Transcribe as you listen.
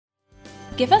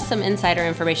Give us some insider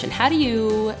information. How do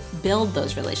you build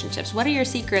those relationships? What are your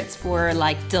secrets for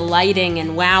delighting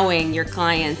and wowing your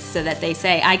clients so that they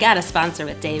say, I got a sponsor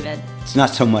with David? It's not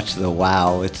so much the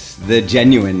wow, it's the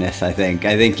genuineness, I think.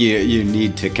 I think you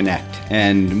need to connect.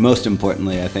 And most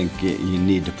importantly, I think you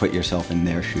need to put yourself in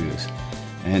their shoes.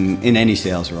 And in any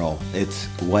sales role, it's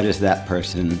what is that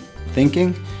person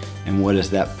thinking? And what does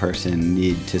that person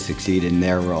need to succeed in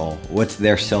their role? What's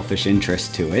their selfish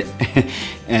interest to it?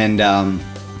 And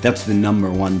that's the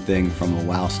number one thing from a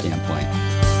wow standpoint.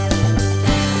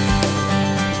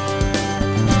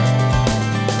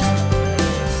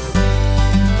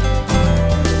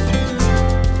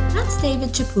 That's David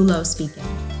Chiapullo speaking.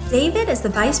 David is the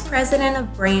Vice President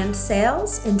of Brand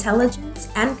Sales, Intelligence,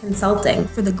 and Consulting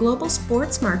for the global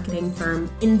sports marketing firm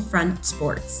Infront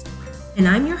Sports. And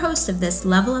I'm your host of this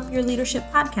Level Up Your Leadership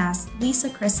podcast, Lisa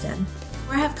Kristen,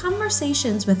 where I have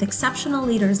conversations with exceptional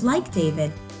leaders like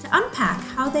David to unpack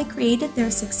how they created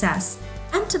their success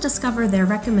and to discover their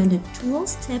recommended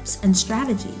tools, tips, and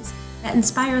strategies that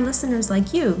inspire listeners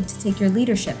like you to take your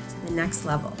leadership to the next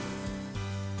level.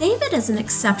 David is an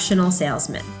exceptional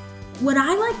salesman. What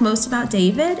I like most about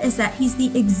David is that he's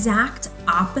the exact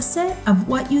opposite of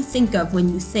what you think of when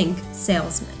you think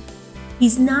salesman.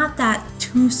 He's not that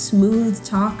too smooth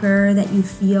talker that you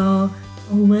feel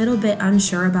a little bit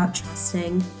unsure about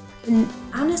trusting. And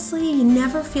honestly, you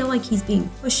never feel like he's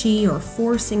being pushy or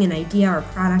forcing an idea or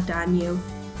product on you.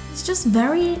 He's just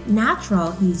very natural.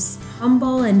 He's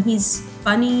humble and he's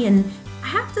funny. And I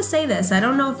have to say this, I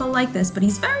don't know if he'll like this, but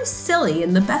he's very silly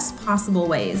in the best possible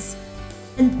ways.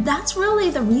 And that's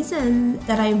really the reason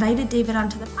that I invited David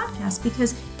onto the podcast,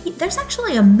 because there's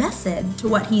actually a method to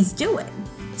what he's doing.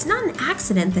 It's not an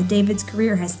accident that David's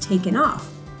career has taken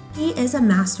off. He is a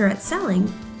master at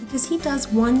selling because he does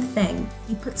one thing.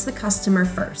 He puts the customer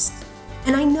first.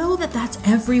 And I know that that's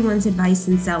everyone's advice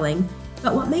in selling,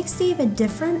 but what makes David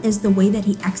different is the way that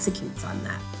he executes on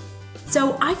that.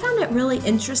 So I found it really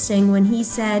interesting when he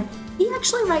said he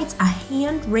actually writes a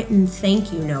handwritten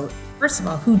thank you note. First of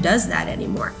all, who does that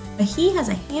anymore? But he has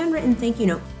a handwritten thank you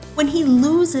note when he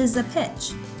loses a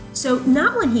pitch. So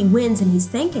not when he wins and he's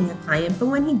thanking a client, but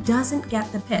when he doesn't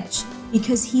get the pitch,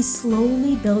 because he's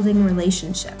slowly building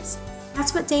relationships.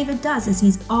 That's what David does, is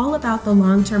he's all about the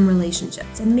long-term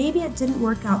relationships. And maybe it didn't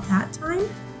work out that time,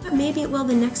 but maybe it will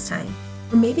the next time.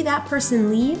 Or maybe that person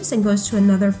leaves and goes to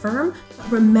another firm,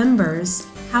 but remembers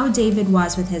how David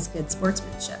was with his good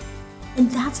sportsmanship.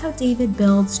 And that's how David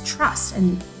builds trust.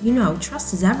 And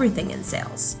trust is everything in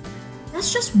sales.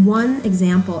 That's just one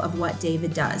example of what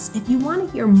David does. If you want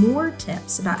to hear more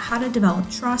tips about how to develop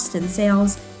trust in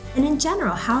sales and in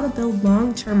general how to build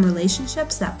long-term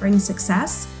relationships that bring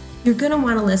success, you're going to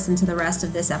want to listen to the rest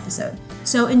of this episode.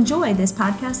 So enjoy this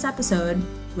podcast episode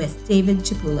with David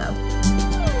Chiapullo.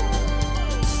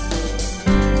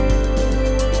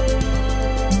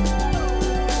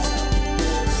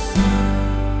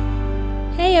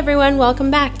 Hey everyone,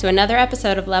 welcome back to another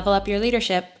episode of Level Up Your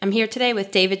Leadership. I'm here today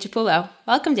with David Chiapullo.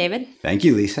 Welcome, David. Thank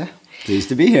you, Lisa. Pleased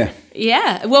to be here.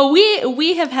 Yeah, well,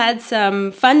 we have had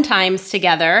some fun times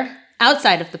together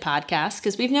outside of the podcast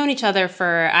because we've known each other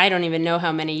for I don't even know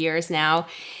how many years now.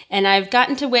 And I've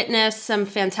gotten to witness some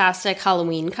fantastic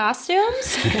Halloween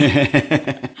costumes.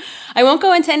 I won't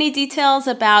go into any details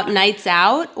about nights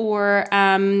out or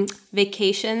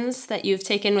vacations that you've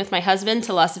taken with my husband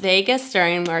to Las Vegas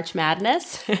during March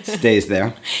Madness. Stays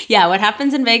there. Yeah, what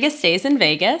happens in Vegas stays in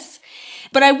Vegas.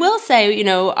 But I will say,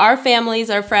 our families,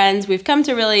 our friends, we've come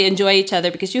to really enjoy each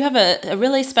other because you have a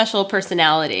really special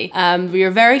personality.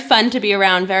 You're very fun to be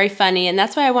around, very funny, and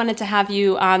that's why I wanted to have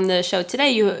you on the show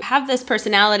today. You have this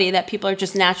personality that people are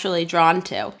just naturally drawn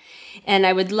to. And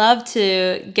I would love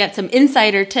to get some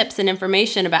insider tips and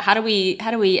information about how do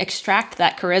we extract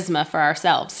that charisma for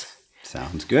ourselves.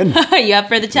 Sounds good. You up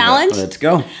for the challenge? Let's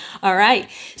go. All right.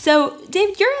 So,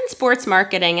 Dave, you're in sports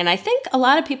marketing, and I think a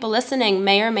lot of people listening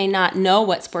may or may not know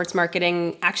what sports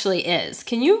marketing actually is.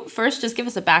 Can you first just give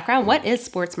us a background? What is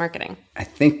sports marketing? I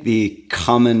think the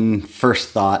common first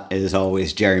thought is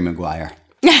always Jerry Maguire.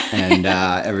 And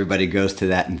everybody goes to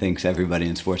that and thinks everybody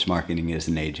in sports marketing is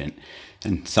an agent.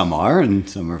 And some are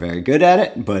very good at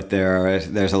it, but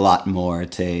there's a lot more.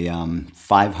 It's a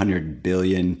 $500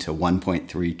 billion to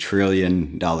 $1.3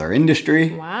 trillion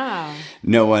industry. Wow.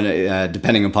 No one,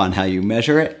 depending upon how you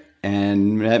measure it,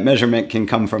 and that measurement can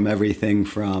come from everything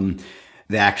from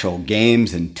the actual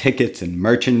games and tickets and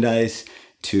merchandise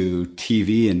to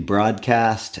TV and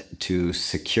broadcast to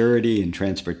security and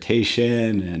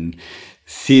transportation and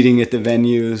seating at the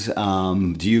venues?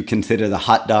 Do you consider the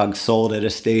hot dogs sold at a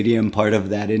stadium part of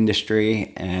that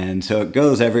industry? And so it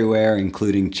goes everywhere,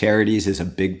 including charities is a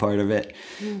big part of it.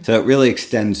 So it really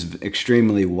extends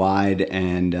extremely wide,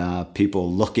 and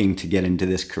people looking to get into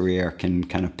this career can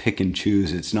kind of pick and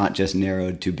choose. It's not just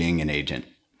narrowed to being an agent.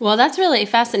 Well, that's really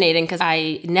fascinating because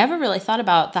I never really thought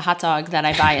about the hot dog that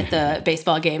I buy at the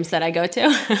baseball games that I go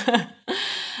to.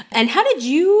 And how did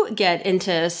you get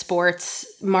into sports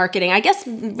marketing? I guess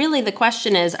really the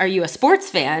question is, are you a sports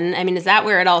fan? I mean, is that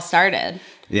where it all started?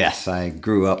 Yes, I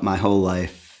grew up my whole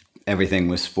life. Everything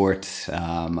was sports.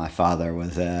 My father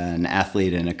was an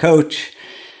athlete and a coach.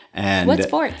 And what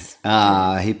sports?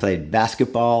 He played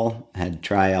basketball, had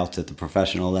tryouts at the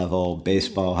professional level.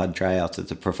 Baseball had tryouts at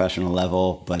the professional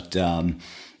level. But,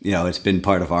 it's been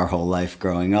part of our whole life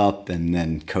growing up, and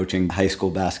then coaching high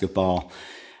school basketball.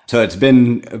 So it's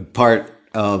been a part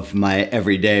of my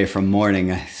everyday from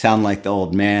morning. I sound like the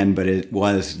old man, but it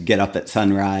was get up at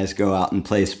sunrise, go out and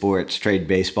play sports, trade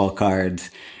baseball cards.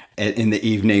 In the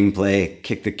evening, play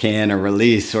kick the can or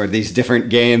release, or these different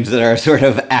games that are sort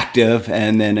of active.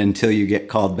 And then until you get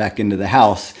called back into the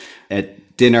house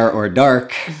at dinner or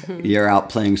dark, you're out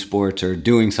playing sports or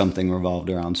doing something revolved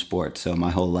around sports. So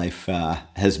my whole life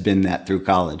has been that through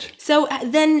college. So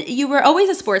then you were always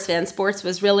a sports fan. Sports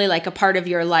was really like a part of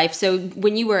your life. So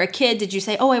when you were a kid, did you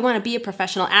say, I want to be a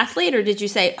professional athlete? Or did you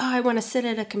say, I want to sit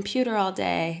at a computer all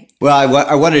day? Well,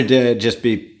 I wanted to just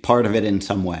be part of it in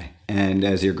some way. And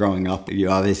as you're growing up, you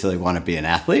obviously want to be an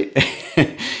athlete.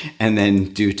 And then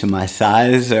due to my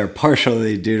size, or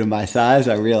partially due to my size,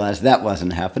 I realized that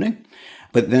wasn't happening.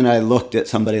 But then I looked at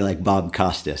somebody like Bob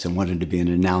Costas and wanted to be an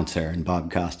announcer in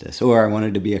Bob Costas, or I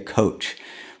wanted to be a coach.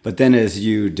 But then as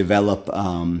you develop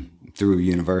through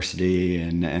university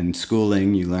and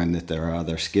schooling, you learn that there are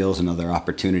other skills and other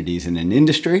opportunities in an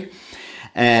industry.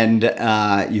 And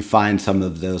you find some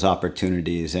of those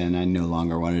opportunities, and I no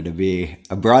longer wanted to be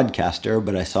a broadcaster,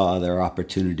 but I saw other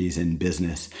opportunities in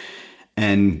business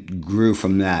and grew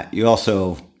from that. You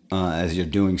also, as you're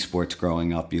doing sports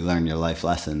growing up, you learn your life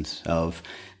lessons of,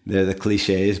 they're the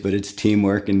cliches, but it's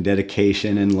teamwork and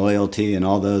dedication and loyalty and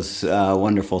all those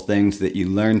wonderful things that you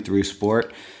learn through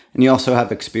sport. And you also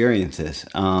have experiences.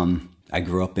 I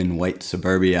grew up in white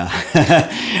suburbia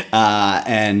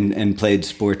and played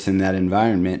sports in that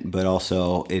environment, but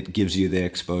also it gives you the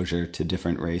exposure to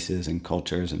different races and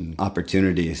cultures and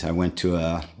opportunities. I went to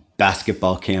a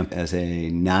basketball camp as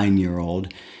a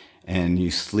 9-year-old, and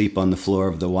you sleep on the floor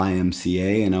of the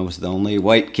YMCA, and I was the only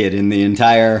white kid in the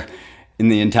entire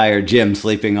gym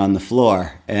sleeping on the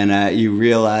floor. And you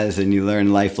realize and you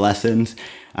learn life lessons.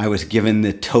 I was given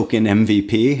the token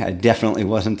MVP. I definitely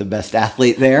wasn't the best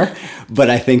athlete there, but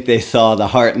I think they saw the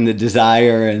heart and the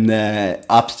desire and the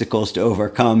obstacles to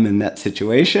overcome in that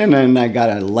situation. And I got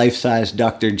a life-size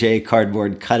Dr. J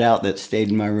cardboard cutout that stayed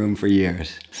in my room for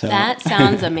years. So that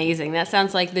sounds amazing. That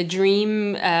sounds like the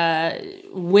dream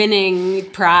winning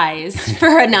prize for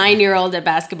a 9-year-old at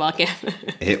basketball camp.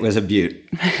 It was a beaut.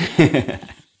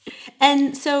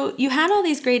 And so you had all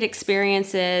these great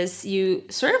experiences. You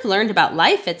sort of learned about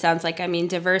life, it sounds like. I mean,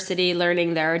 diversity,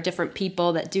 learning there are different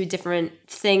people that do different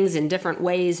things in different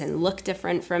ways and look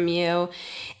different from you.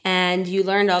 And you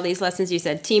learned all these lessons. You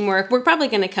said teamwork. We're probably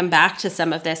going to come back to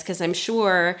some of this because I'm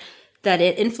sure that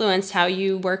it influenced how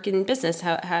you work in business,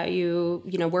 how you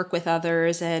work with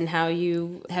others, and how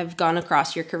you have gone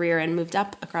across your career and moved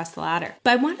up across the ladder.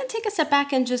 But I want to take a step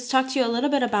back and just talk to you a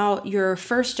little bit about your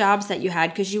first jobs that you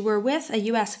had, because you were with a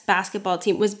U.S. basketball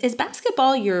team. Is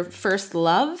basketball your first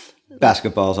love?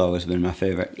 Basketball's always been my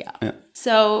favorite. Yeah.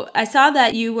 So I saw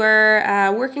that you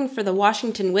were working for the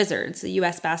Washington Wizards, the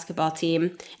U.S. basketball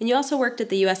team, and you also worked at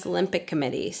the U.S. Olympic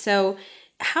Committee. So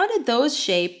how did those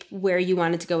shape where you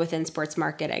wanted to go within sports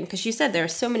marketing? Because you said there are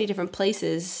so many different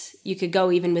places you could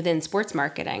go even within sports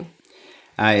marketing.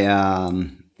 I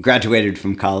graduated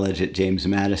from college at James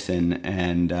Madison,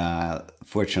 and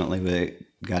fortunately we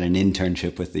got an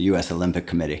internship with the U.S. Olympic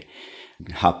Committee.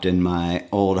 Hopped in my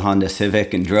old Honda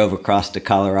Civic and drove across to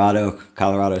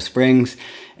Colorado Springs,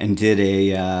 and did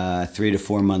a 3 to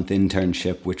 4 month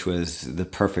internship, which was the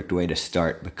perfect way to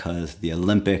start, because the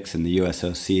Olympics and the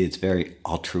USOC, it's very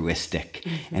altruistic,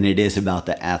 and it is about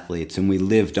the athletes. And we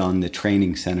lived on the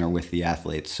training center with the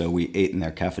athletes, so we ate in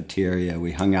their cafeteria,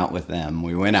 we hung out with them,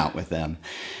 we went out with them.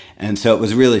 And so it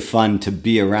was really fun to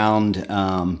be around,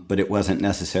 but it wasn't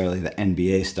necessarily the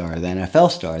NBA star, the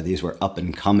NFL star. These were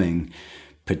up-and-coming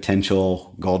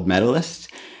potential gold medalists.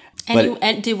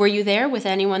 Were you there with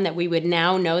anyone that we would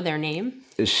now know their name?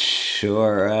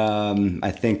 Sure.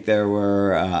 I think there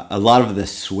were a lot of the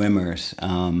swimmers,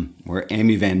 where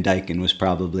Amy Van Dyken was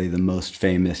probably the most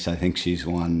famous. I think she's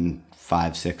won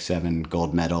 5, 6, 7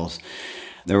 gold medals.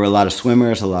 There were a lot of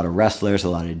swimmers, a lot of wrestlers, a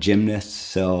lot of gymnasts.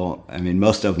 So, I mean,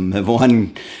 most of them have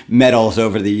won medals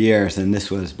over the years, and this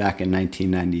was back in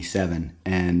 1997.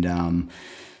 And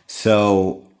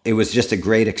so it was just a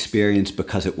great experience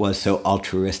because it was so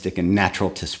altruistic and natural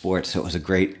to sports. So it was a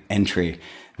great entry.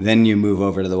 Then you move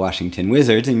over to the Washington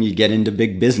Wizards and you get into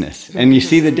big business and you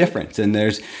see the difference, and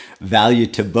there's value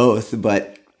to both,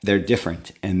 but they're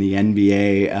different. And the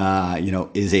NBA,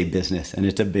 is a business, and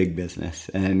it's a big business,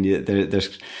 and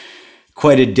there's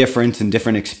quite a difference and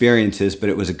different experiences, but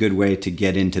it was a good way to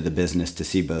get into the business to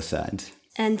see both sides.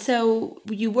 And so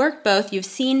you work both, you've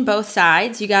seen both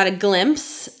sides, you got a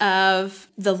glimpse of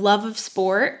the love of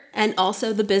sport and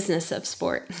also the business of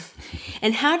sport.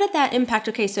 And how did that impact,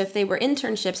 so if they were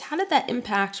internships, how did that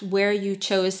impact where you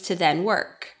chose to then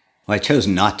work? Well, I chose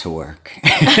not to work.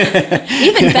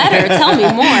 Even better, tell me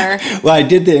more. Well, I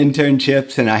did the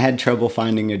internships and I had trouble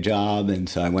finding a job, and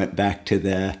so I went back to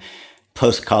the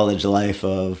post-college life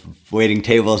of waiting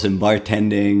tables and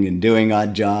bartending and doing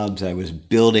odd jobs. I was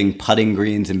building putting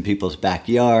greens in people's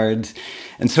backyards,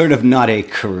 and sort of not a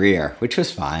career, which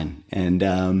was fine. And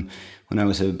when I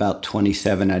was about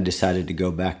 27, I decided to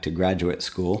go back to graduate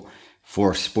school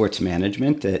for sports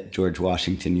management at George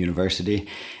Washington University.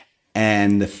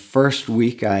 And the first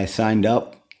week I signed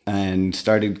up and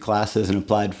started classes and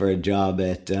applied for a job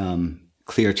at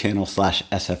Clear Channel /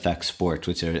 SFX Sports,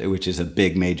 which is a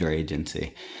big major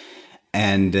agency.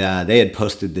 And they had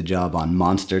posted the job on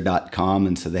monster.com.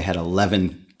 And so they had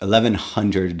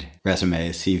 1,100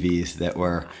 resumes, CVs that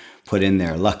were put in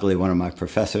there. Luckily, one of my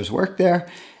professors worked there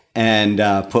and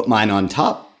put mine on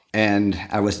top. And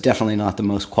I was definitely not the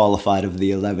most qualified of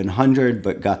the 1,100,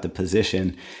 but got the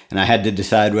position. And I had to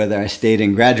decide whether I stayed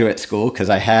in graduate school because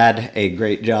I had a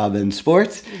great job in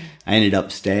sports. I ended up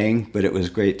staying, but it was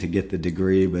great to get the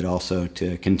degree, but also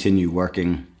to continue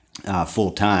working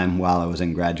full time while I was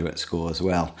in graduate school as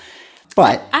well.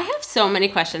 But I have so many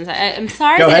questions. I'm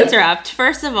sorry to interrupt.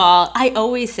 First of all, I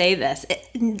always say this.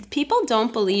 People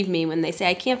don't believe me when they say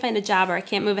I can't find a job or I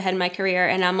can't move ahead in my career.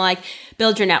 And I'm like,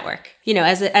 build your network.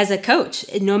 As a coach,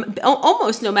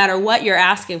 almost no matter what you're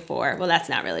asking for. Well, that's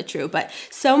not really true. But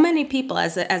so many people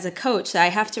as a coach, I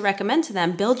have to recommend to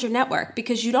them, build your network,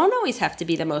 because you don't always have to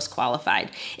be the most qualified.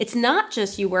 It's not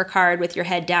just you work hard with your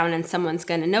head down and someone's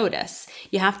going to notice.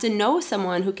 You have to know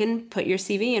someone who can put your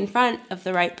CV in front of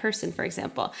the right person, for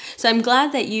example. So I'm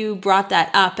glad that you brought that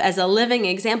up as a living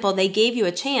example. They gave you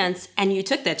a chance and you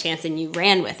took that chance and you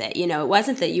ran with it. It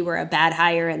wasn't that you were a bad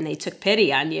hire and they took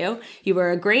pity on you. You were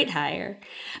a great hire.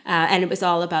 And it was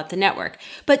all about the network.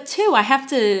 But two, I have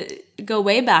to go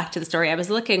way back to the story. I was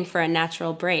looking for a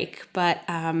natural break, but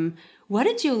what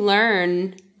did you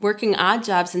learn working odd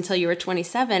jobs until you were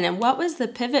 27? And what was the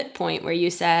pivot point where you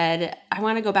said, I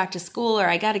want to go back to school, or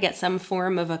I got to get some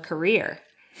form of a career?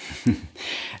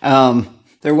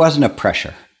 There wasn't a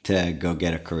pressure to go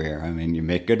get a career. I mean, you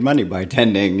make good money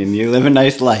bartending and you live a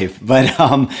nice life. But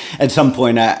at some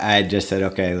point I just said,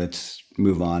 okay, let's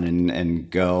move on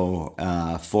and go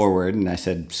forward. And I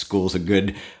said, school's a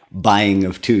good buying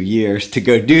of 2 years to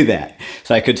go do that.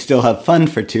 So I could still have fun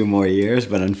for 2 more years,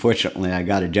 but unfortunately I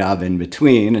got a job in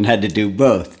between and had to do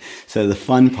both. So the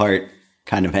fun part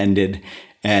kind of ended.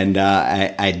 And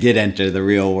I did enter the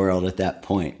real world at that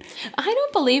point. I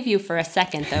don't believe you for a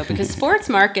second, though, because sports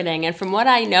marketing, and from what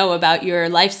I know about your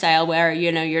lifestyle where,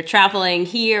 you're traveling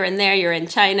here and there, you're in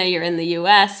China, you're in the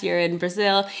U.S., you're in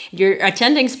Brazil, you're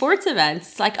attending sports events.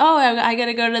 It's like, oh, I got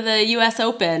to go to the U.S.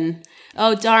 Open.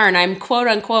 Oh, darn, I'm quote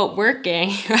unquote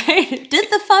working, right?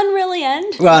 Did the fun really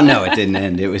end? Well, no, it didn't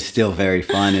end. It was still very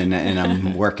fun and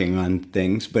I'm working on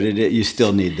things, but you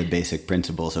still need the basic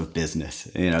principles of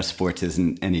business. Sports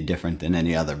isn't any different than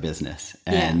any other business.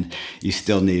 And you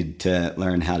still need to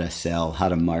learn how to sell, how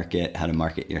to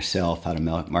market yourself, how to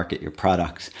market your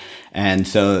products. And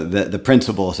so the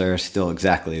principles are still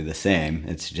exactly the same.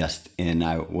 It's just in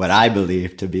what I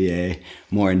believe to be a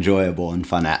more enjoyable and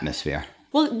fun atmosphere.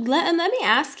 Well, let me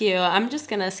ask you, I'm just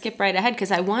going to skip right ahead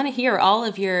because I want to hear all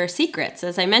of your secrets.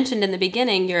 As I mentioned in the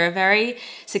beginning, you're very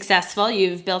successful.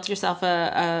 You've built yourself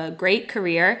a great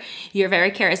career. You're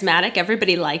very charismatic.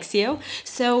 Everybody likes you.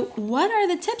 So what are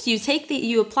the tips?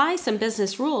 You apply some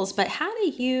business rules, but how do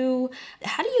you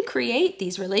create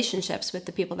these relationships with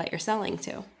the people that you're selling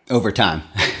to? Over time.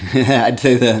 I'd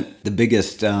say the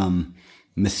biggest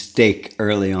mistake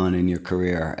early on in your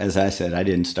career. As I said, I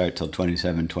didn't start till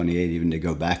 27, 28 even to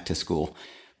go back to school.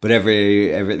 But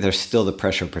there's still the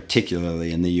pressure,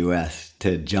 particularly in the U.S.,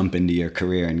 to jump into your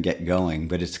career and get going,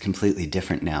 but it's completely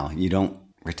different now. You don't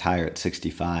retire at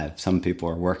 65. Some people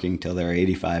are working till they're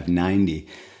 85, 90.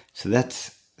 So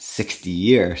that's 60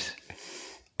 years.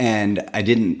 And I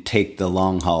didn't take the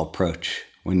long haul approach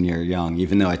when you're young,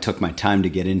 even though I took my time to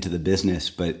get into the business.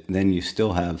 But then you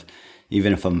still have,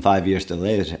 even if I'm 5 years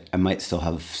delayed, I might still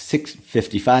have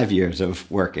 55 years of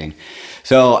working.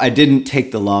 So I didn't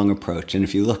take the long approach. And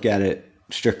if you look at it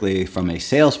strictly from a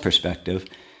sales perspective,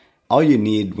 all you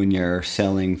need when you're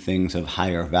selling things of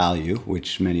higher value,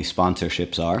 which many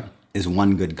sponsorships are, is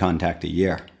one good contact a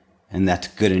year. And that's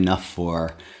good enough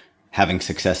for having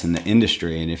success in the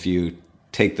industry. And if you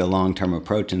take the long-term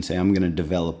approach and say, I'm going to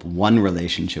develop one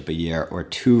relationship a year or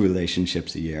two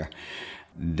relationships a year,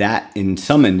 that in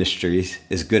some industries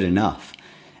is good enough.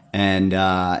 And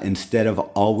instead of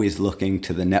always looking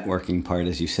to the networking part,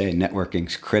 as you say,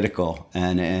 networking's critical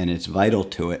and it's vital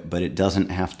to it, but it doesn't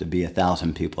have to be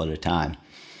 1,000 people at a time.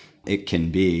 It can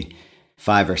be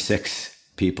 5 or 6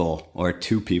 people or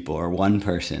 2 people or 1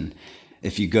 person.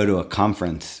 If you go to a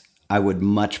conference, I would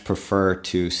much prefer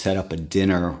to set up a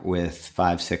dinner with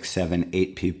 5, 6, 7,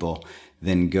 8 people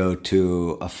than go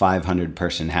to a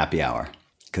 500-person happy hour,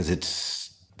 because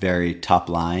it's very top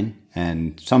line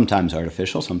and sometimes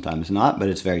artificial, sometimes not, but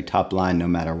it's very top line no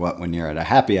matter what when you're at a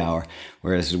happy hour.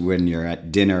 Whereas when you're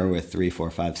at dinner with 3,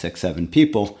 4, 5, 6, 7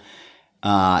 people,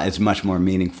 it's much more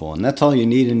meaningful. And that's all you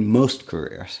need in most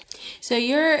careers. So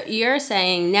you're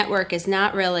saying network is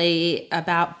not really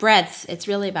about breadth, it's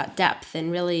really about depth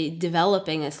and really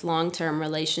developing this long-term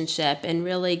relationship and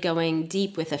really going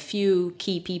deep with a few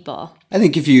key people. I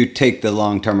think if you take the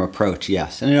long-term approach,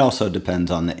 yes. And it also depends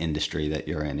on the industry that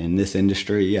you're in. In this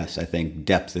industry, yes, I think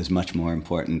depth is much more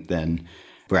important than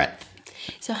breadth.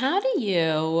 So how do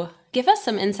you give us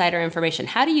some insider information?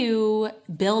 How do you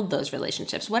build those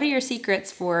relationships? What are your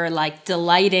secrets for like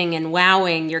delighting and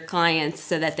wowing your clients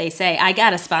so that they say, I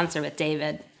got a sponsor with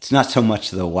David? It's not so much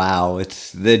the wow,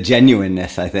 it's the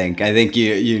genuineness, I think. I think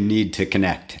you need to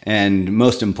connect. And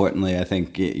most importantly, I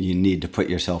think you need to put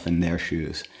yourself in their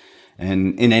shoes.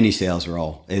 And in any sales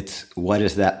role, it's what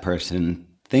is that person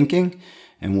thinking?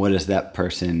 And what does that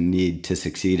person need to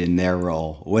succeed in their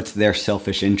role? What's their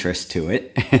selfish interest to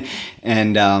it?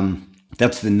 And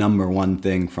that's the number one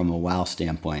thing from a wow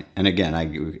standpoint. And again, I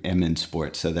am in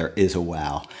sports, so there is a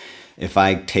wow. If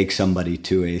I take somebody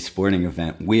to a sporting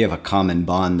event, we have a common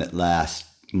bond that lasts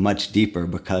much deeper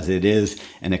because it is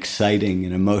an exciting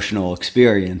and emotional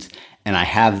experience. And I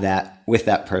have that with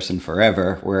that person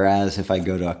forever. Whereas if I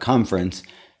go to a conference,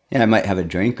 I might have a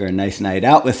drink or a nice night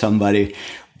out with somebody,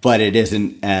 but it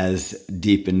isn't as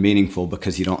deep and meaningful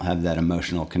because you don't have that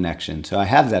emotional connection. So I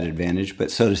have that advantage, but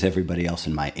so does everybody else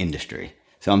in my industry.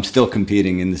 So I'm still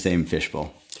competing in the same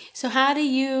fishbowl. So how do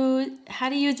you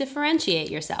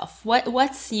differentiate yourself?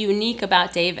 What's unique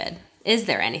about David? Is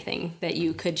there anything that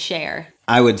you could share?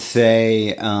 I would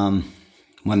say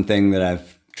one thing that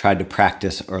I've tried to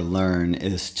practice or learn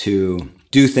is to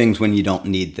do things when you don't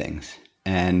need things.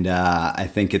 And I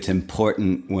think it's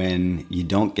important when you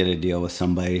don't get a deal with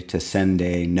somebody to send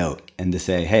a note and to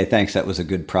say, hey, thanks, that was a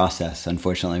good process.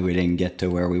 Unfortunately, we didn't get to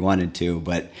where we wanted to,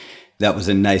 but that was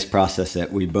a nice process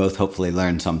that we both hopefully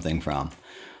learned something from.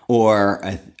 Or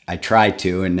I try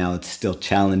to, and now it's still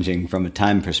challenging from a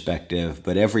time perspective,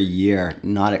 but every year,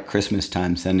 not at Christmas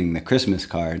time sending the Christmas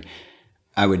card,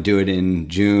 I would do it in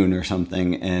June or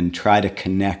something and try to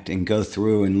connect and go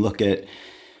through and look at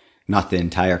not the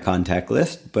entire contact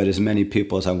list, but as many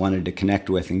people as I wanted to connect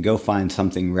with and go find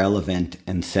something relevant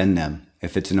and send them.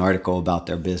 If it's an article about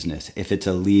their business, if it's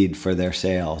a lead for their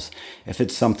sales, if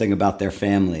it's something about their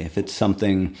family, if it's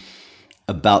something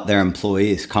about their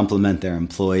employees, compliment their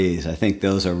employees. I think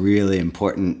those are really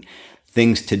important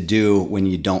things to do when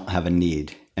you don't have a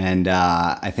need. And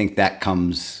I think that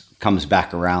comes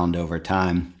back around over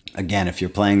time. Again, if you're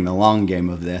playing the long game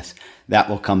of this, that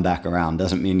will come back around.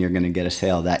 Doesn't mean you're going to get a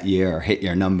sale that year or hit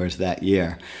your numbers that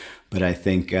year. But I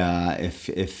think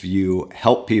if you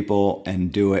help people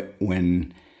and do it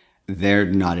when they're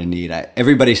not in need,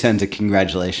 everybody sends a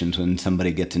congratulations when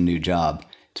somebody gets a new job.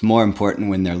 It's more important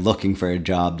when they're looking for a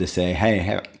job to say,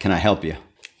 hey, can I help you?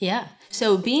 Yeah.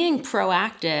 So being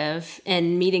proactive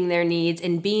and meeting their needs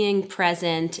and being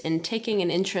present and taking an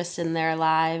interest in their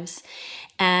lives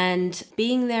and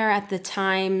being there at the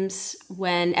times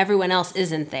when everyone else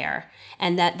isn't there,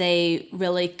 and that they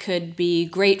really could be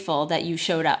grateful that you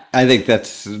showed up. I think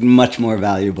that's much more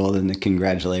valuable than the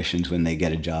congratulations when they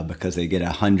get a job, because they get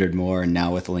 100 more, and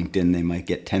now with LinkedIn they might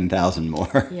get 10,000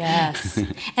 more. Yes.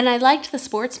 And I liked the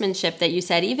sportsmanship that you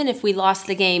said, even if we lost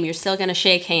the game, you're still going to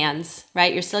shake hands,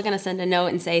 right? You're still going to send a note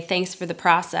and say, thanks for the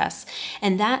process.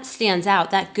 And that stands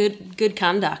out, that good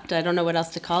conduct. I don't know what else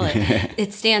to call it.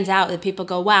 It stands out that people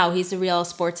go, wow, he's a real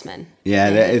sportsman. Yeah,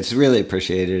 it's really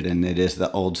appreciated, and it is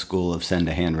the old school of send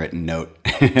a handwritten note.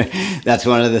 That's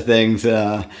one of the things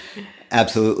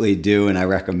absolutely do, and I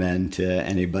recommend to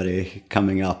anybody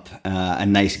coming up, a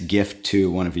nice gift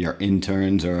to one of your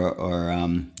interns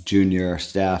or junior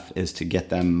staff is to get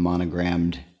them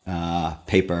monogrammed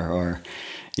paper, or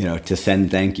to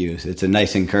send thank yous. It's a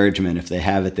nice encouragement. If they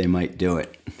have it, they might do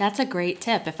it. That's a great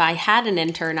tip. If I had an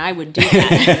intern, I would do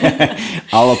that.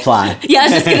 I'll apply. Yeah, I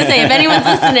was just going to say, if anyone's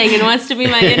listening and wants to be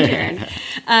my intern.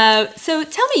 So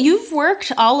tell me, you've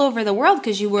worked all over the world,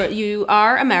 because you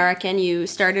are American. You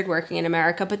started working in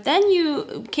America, but then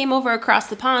you came over across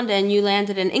the pond and you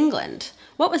landed in England.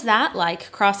 What was that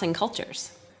like, crossing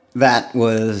cultures? That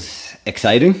was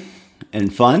exciting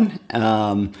and fun.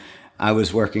 I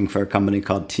was working for a company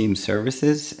called Team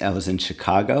Services. I was in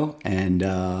Chicago and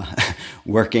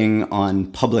working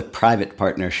on public-private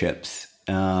partnerships,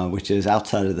 which is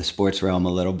outside of the sports realm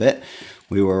a little bit.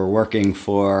 We were working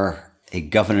for a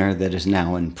governor that is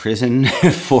now in prison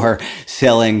for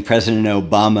selling President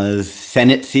Obama's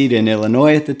Senate seat in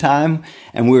Illinois at the time.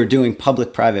 And we were doing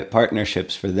public-private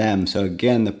partnerships for them. So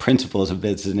again, the principles of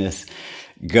business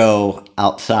go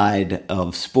outside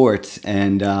of sports,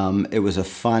 and it was a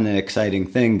fun and exciting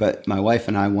thing, but my wife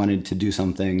and I wanted to do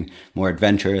something more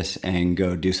adventurous and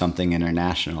go do something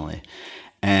internationally.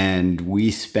 And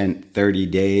we spent 30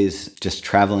 days just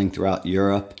traveling throughout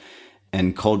Europe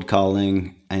and cold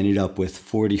calling. I ended up with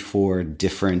 44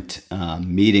 different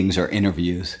meetings or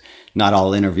interviews. Not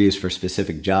all interviews for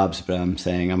specific jobs, but I'm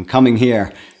saying I'm coming here.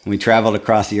 And we traveled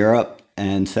across Europe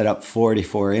and set up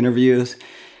 44 interviews.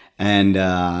 And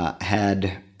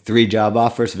had 3 job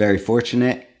offers, very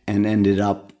fortunate, and ended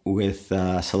up with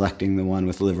selecting the one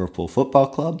with Liverpool Football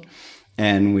Club.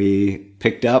 And we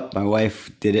picked up, my wife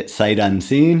did it sight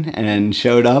unseen, and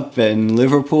showed up in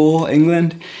Liverpool,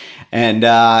 England. And,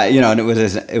 and it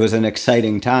was an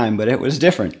exciting time, but it was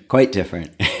different, quite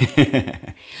different.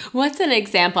 What's an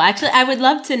example? Actually, I would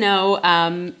love to know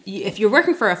if you're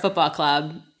working for a football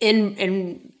club,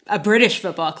 in a British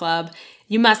football club,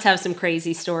 you must have some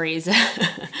crazy stories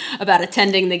about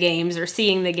attending the games or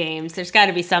seeing the games. There's got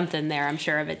to be something there, I'm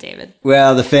sure of it, David.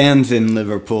 Well, the fans in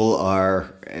Liverpool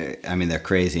they're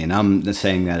crazy. And I'm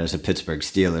saying that as a Pittsburgh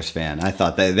Steelers fan. I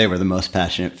thought they were the most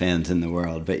passionate fans in the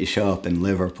world. But you show up in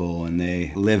Liverpool and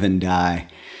they live and die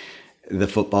the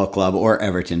football club, or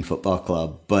Everton Football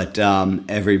Club. But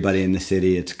everybody in the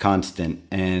city, it's constant.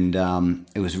 And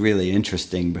it was really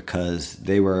interesting because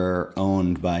they were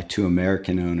owned by 2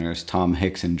 American owners, Tom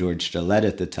Hicks and George Gillette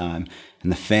at the time.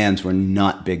 And the fans were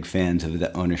not big fans of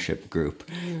the ownership group.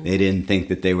 They didn't think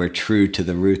that they were true to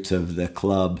the roots of the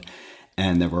club.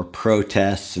 And there were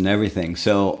protests and everything.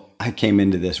 So I came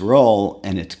into this role,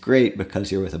 and it's great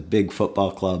because you're with a big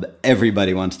football club.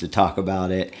 Everybody wants to talk about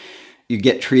it. You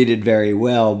get treated very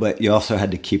well, but you also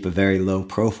had to keep a very low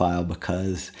profile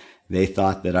because they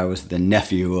thought that I was the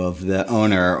nephew of the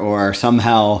owner or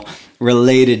somehow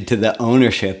related to the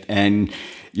ownership. And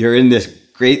you're in this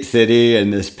great city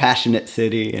and this passionate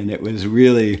city, and it was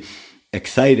really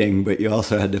exciting, but you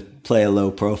also had to play a low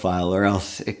profile or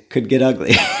else it could get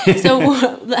ugly. So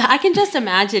I can just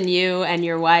imagine you and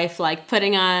your wife like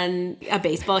putting on a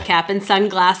baseball cap and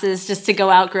sunglasses just to go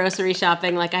out grocery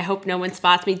shopping. Like, I hope no one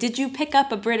spots me. Did you pick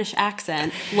up a British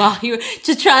accent while you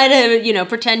to try to,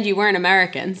 pretend you weren't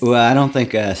Americans? Well, I don't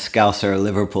think a Scouse or a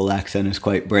Liverpool accent is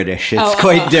quite British. It's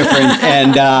quite different.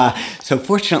 And so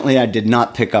fortunately, I did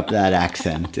not pick up that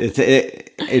accent.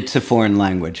 It's a foreign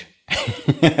language.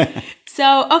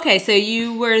 So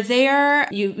you were there,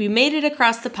 you made it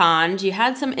across the pond, you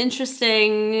had some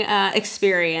interesting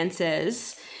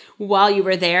experiences while you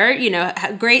were there,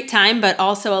 had a great time, but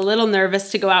also a little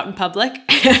nervous to go out in public.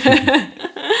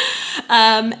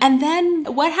 And then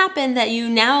what happened that you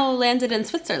now landed in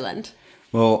Switzerland?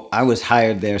 Well, I was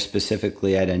hired there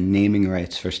specifically at a naming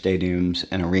rights for stadiums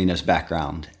and arenas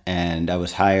background. And I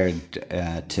was hired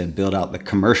to build out the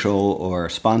commercial or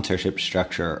sponsorship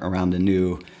structure around a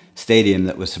new stadium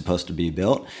that was supposed to be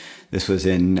built. This was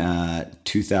in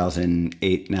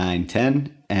 2008, 9,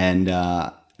 10. And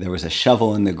there was a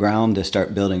shovel in the ground to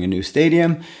start building a new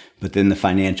stadium. But then the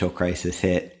financial crisis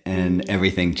hit and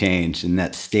everything changed, and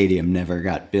that stadium never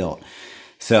got built.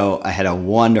 So I had a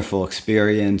wonderful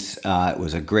experience. It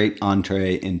was a great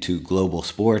entree into global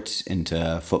sports,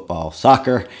 into football,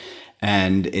 soccer.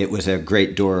 And it was a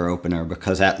great door opener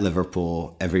because at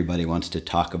Liverpool, everybody wants to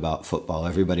talk about football.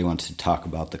 Everybody wants to talk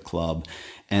about the club.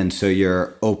 And so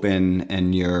you're open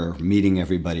and you're meeting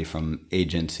everybody from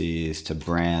agencies to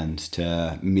brands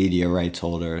to media rights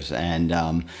holders.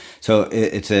 And so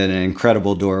it's an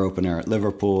incredible door opener at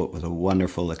Liverpool. It was a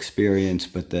wonderful experience,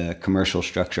 but the commercial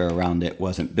structure around it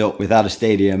wasn't built. Without a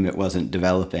stadium, it wasn't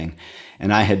developing.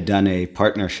 And I had done a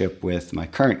partnership with my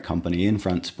current company,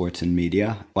 Infront Sports and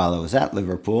Media, while I was at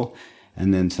Liverpool.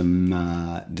 And then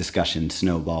some discussions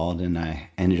snowballed and I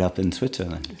ended up in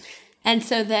Switzerland. And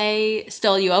so they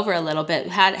stole you over a little bit.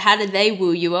 How did they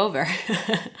woo you over?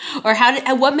 Or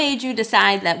what made you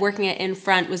decide that working at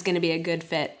Infront was going to be a good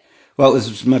fit? Well, it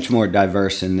was much more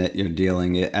diverse in that you're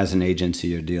dealing, as an agency,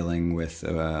 you're dealing with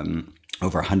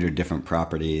over 100 different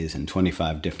properties and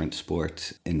 25 different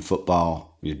sports. In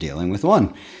football, you're dealing with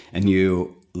one. And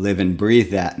you live and breathe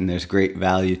that, and there's great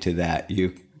value to that.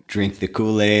 You drink the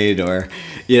Kool-Aid or,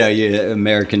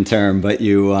 American term, but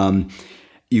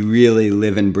you really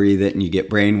live and breathe it, and you get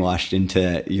brainwashed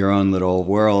into your own little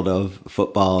world of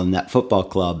football and that football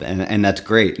club. And that's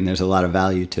great. And there's a lot of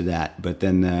value to that. But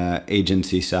then the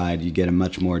agency side, you get a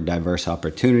much more diverse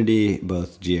opportunity,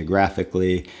 both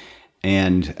geographically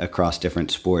and across different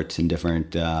sports and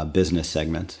different business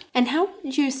segments. And how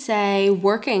would you say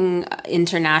working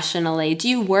internationally, do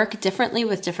you work differently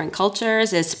with different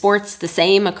cultures? Is sports the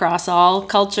same across all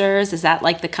cultures? Is that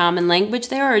like the common language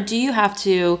there? Or do you have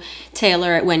to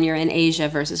tailor it when you're in Asia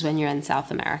versus when you're in South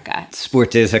America?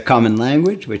 Sport is a common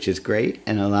language, which is great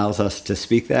and allows us to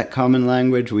speak that common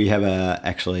language. We have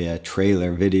actually a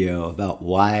trailer video about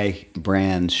why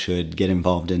brands should get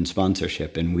involved in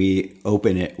sponsorship. And we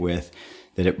open it with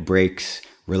that it breaks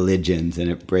religions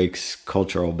and it breaks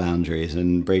cultural boundaries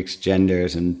and breaks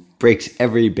genders and breaks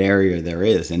every barrier there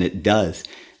is. And it does.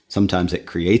 Sometimes it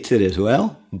creates it as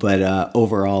well, but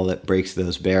overall it breaks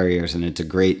those barriers, and it's a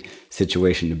great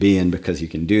situation to be in because you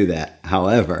can do that.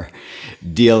 However,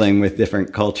 dealing with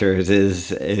different cultures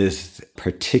is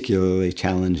particularly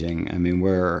challenging. I mean,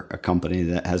 we're a company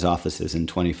that has offices in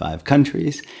 25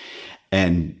 countries,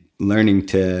 and learning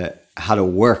how to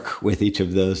work with each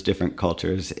of those different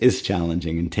cultures is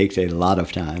challenging and takes a lot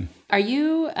of time. Are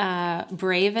you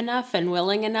brave enough and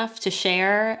willing enough to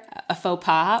share a faux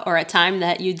pas or a time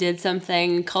that you did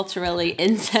something culturally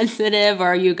insensitive,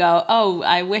 or you go, oh,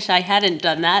 I wish I hadn't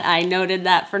done that. I noted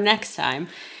that for next time.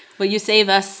 Will you save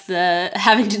us the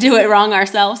having to do it wrong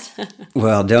ourselves?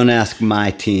 Well, don't ask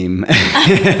my team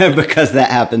because that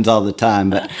happens all the time,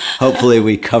 but hopefully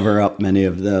we cover up many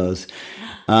of those.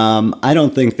 I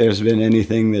don't think there's been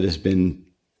anything that has been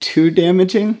too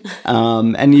damaging.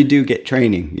 And you do get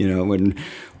training, when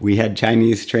we had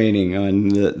Chinese training on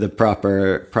the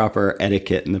proper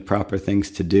etiquette and the proper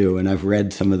things to do. And I've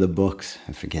read some of the books.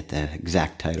 I forget the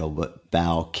exact title, but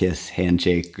Bow, Kiss,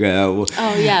 Handshake. Bow,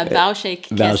 Shake,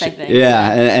 Kiss, I think.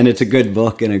 Yeah, and it's a good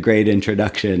book and a great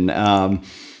introduction.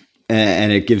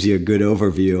 And it gives you a good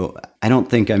overview. I don't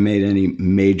think I made any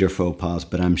major faux pas,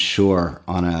 but I'm sure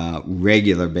on a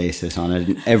regular basis, on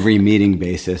an every meeting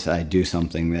basis, I do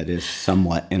something that is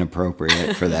somewhat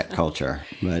inappropriate for that culture.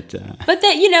 But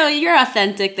that, you're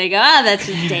authentic. They go, that's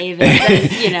just David.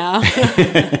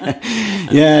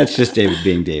 Yeah, it's just David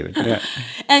being David. Yeah.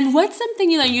 And what's something,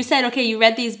 you said, okay, you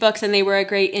read these books and they were a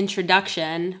great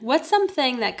introduction. What's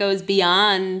something that goes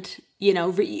beyond,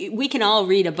 we can all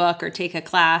read a book or take a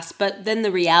class, but then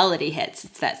the reality hits.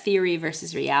 It's that theory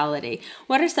versus reality.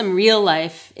 What are some real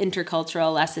life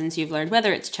intercultural lessons you've learned,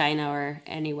 whether it's China or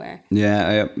anywhere?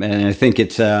 Yeah, and I think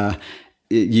it's,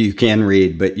 you can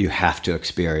read, but you have to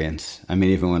experience. I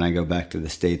mean, even when I go back to the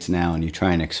States now and you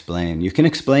try and explain, you can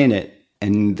explain it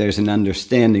and there's an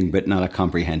understanding, but not a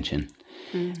comprehension.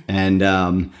 Mm.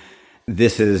 And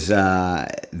this is,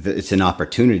 it's an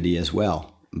opportunity as well.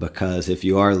 Because if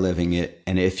you are living it,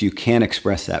 and if you can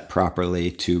express that properly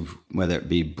to whether it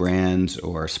be brands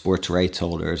or sports rights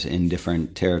holders in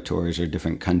different territories or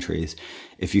different countries,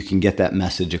 if you can get that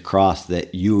message across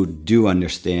that you do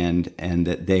understand and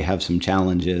that they have some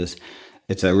challenges,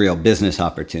 it's a real business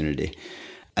opportunity.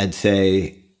 I'd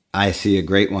say I see a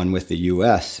great one with the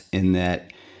U.S. in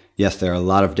that, yes, there are a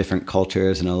lot of different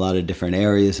cultures and a lot of different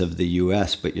areas of the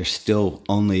U.S., but you're still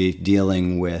only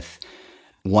dealing with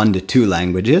 1 to 2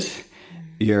 languages.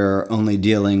 You're only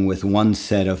dealing with one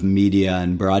set of media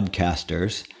and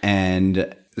broadcasters.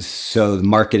 And so the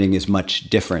marketing is much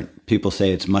different. People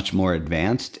say it's much more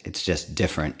advanced. It's just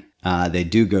different. They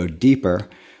do go deeper,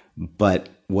 but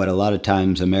what a lot of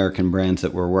times American brands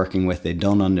that we're working with, they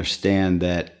don't understand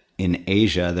that in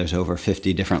Asia, there's over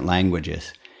 50 different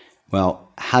languages.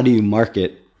 Well, how do you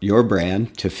market your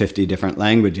brand to 50 different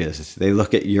languages? They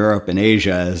look at Europe and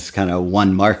Asia as kind of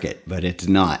one market, but it's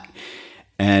not.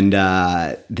 And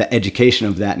the education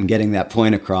of that and getting that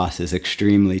point across is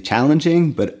extremely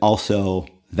challenging, but also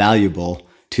valuable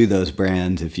to those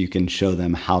brands if you can show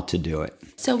them how to do it.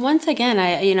 So once again,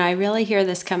 I really hear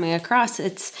this coming across.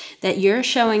 It's that you're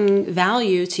showing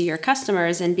value to your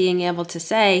customers and being able to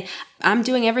say, I'm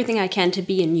doing everything I can to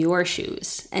be in your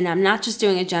shoes. And I'm not just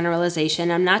doing a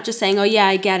generalization. I'm not just saying, oh yeah,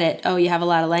 I get it. Oh, you have a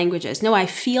lot of languages. No, I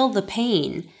feel the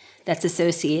pain that's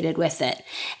associated with it.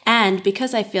 And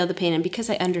because I feel the pain and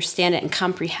because I understand it and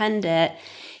comprehend it,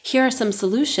 here are some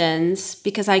solutions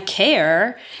because I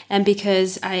care and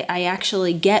because I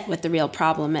actually get what the real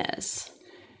problem is.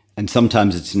 And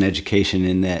sometimes it's an education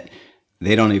in that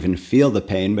they don't even feel the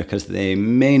pain because they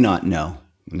may not know.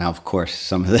 Now, of course,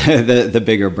 some of the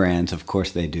bigger brands, of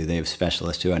course they do. They have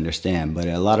specialists who understand. But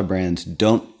a lot of brands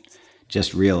don't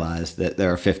just realize that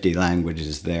there are 50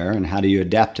 languages there. And how do you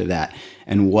adapt to that?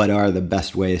 And what are the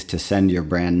best ways to send your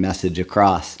brand message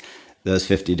across those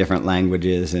 50 different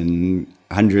languages in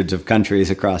hundreds of countries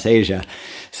across Asia?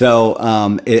 So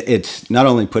it's not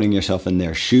only putting yourself in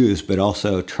their shoes, but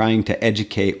also trying to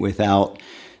educate without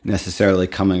necessarily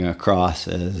coming across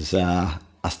as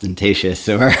ostentatious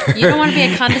or... You don't want to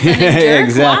be a condescending jerk?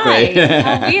 Exactly. Why?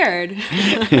 How weird.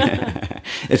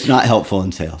 It's not helpful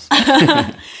in sales.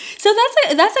 So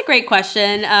that's a great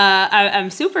question. I'm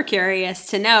super curious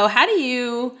to know, how do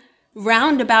you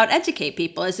roundabout educate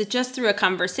people? Is it just through a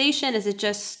conversation? Is it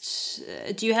just,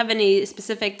 do you have any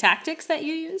specific tactics that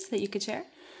you use that you could share?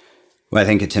 Well, I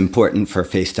think it's important for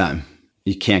FaceTime.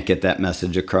 You can't get that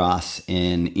message across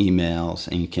in emails,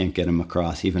 and you can't get them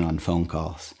across even on phone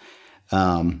calls.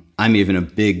 I'm even a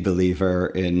big believer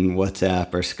in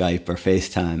WhatsApp or Skype or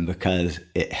FaceTime because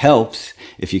it helps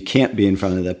if you can't be in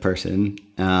front of that person.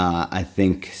 I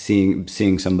think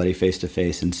seeing somebody face to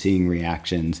face and seeing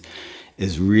reactions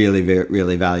is really,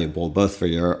 really valuable, both for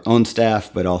your own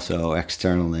staff, but also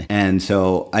externally. And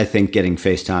so I think getting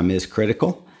FaceTime is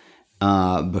critical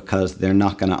because they're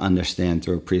not going to understand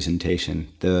through a presentation.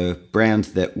 The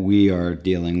brands that we are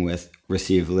dealing with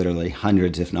receive literally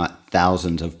hundreds, if not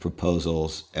thousands, of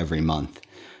proposals every month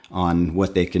on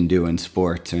what they can do in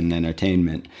sports and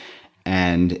entertainment.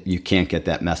 And you can't get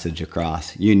that message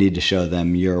across. You need to show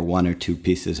them your one or two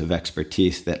pieces of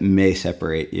expertise that may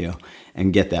separate you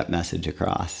and get that message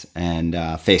across. And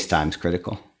FaceTime's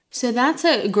critical. So that's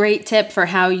a great tip for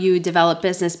how you develop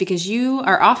business, because you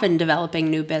are often developing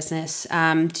new business.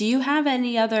 Do you have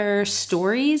any other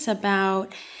stories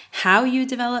about how you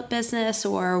develop business,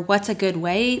 or what's a good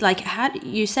way? Like, how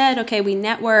you said, okay, we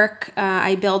network,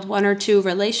 I build one or two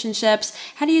relationships.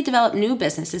 How do you develop new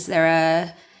business? Is there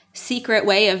a secret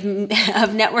way of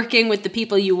networking with the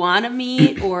people you want to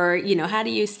meet, or, how do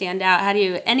you stand out? How do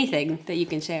you, anything that you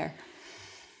can share?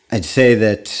 I'd say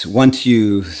that once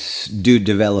you do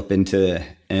develop into,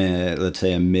 let's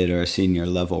say, a mid or a senior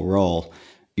level role,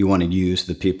 you want to use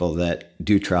the people that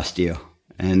do trust you.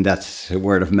 And that's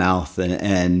word of mouth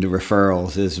and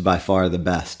referrals is by far the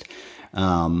best.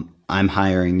 I'm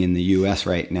hiring in the US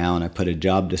right now, and I put a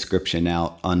job description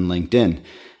out on LinkedIn.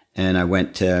 And I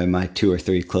went to my 2 or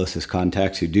 3 closest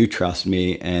contacts who do trust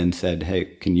me and said, hey,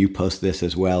 can you post this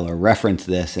as well, or reference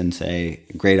this and say,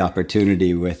 great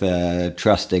opportunity with a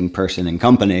trusting person and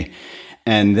company.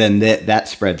 And then that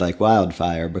spread like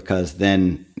wildfire, because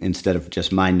then instead of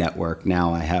just my network,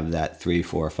 now I have that 3,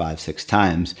 4, 5, 6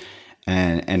 times.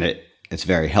 And it's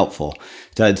very helpful.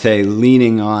 So I'd say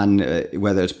leaning on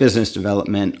whether it's business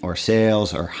development or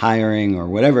sales or hiring or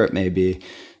whatever it may be,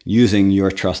 using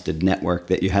your trusted network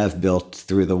that you have built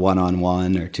through the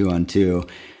one-on-one or two-on-two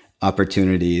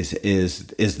opportunities is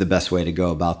the best way to go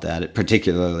about that,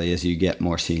 particularly as you get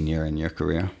more senior in your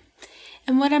career.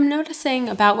 And what I'm noticing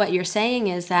about what you're saying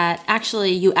is that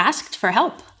actually you asked for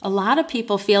help. A lot of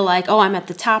people feel like, oh, I'm at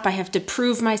the top, I have to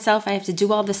prove myself, I have to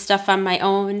do all this stuff on my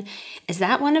own. Is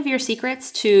that one of your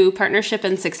secrets to partnership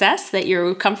and success, that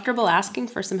you're comfortable asking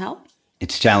for some help?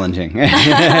 It's challenging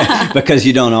because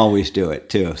you don't always do it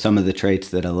too. Some of the traits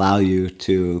that allow you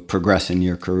to progress in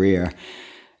your career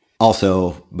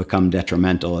also become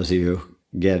detrimental as you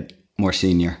get more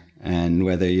senior, and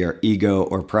whether your ego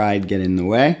or pride get in the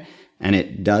way, and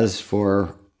it does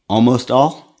for almost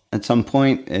all at some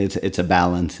point, it's a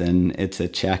balance and it's a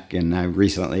check. And I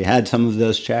recently had some of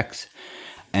those checks,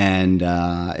 and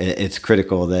it's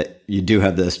critical that you do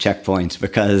have those checkpoints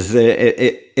because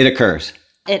it occurs.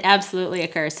 It absolutely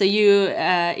occurs. So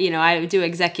I do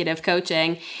executive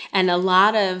coaching, and a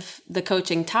lot of the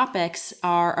coaching topics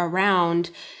are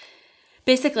around,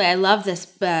 basically, I love this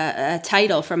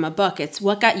title from a book. It's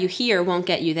What Got You Here Won't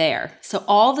Get You There. So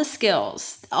all the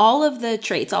skills, all of the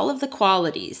traits, all of the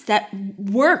qualities that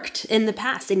worked in the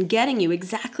past in getting you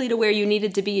exactly to where you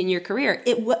needed to be in your career,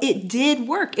 it did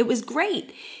work. It was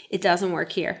great. It doesn't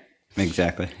work here.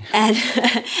 Exactly. And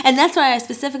that's why I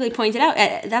specifically pointed out,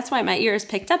 that's why my ears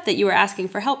picked up that you were asking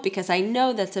for help, because I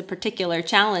know that's a particular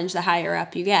challenge the higher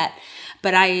up you get.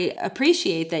 But I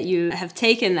appreciate that you have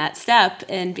taken that step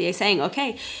and be saying,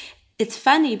 okay, it's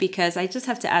funny because I just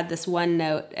have to add this one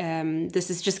note. This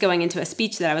is just going into a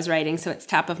speech that I was writing, so it's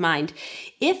top of mind.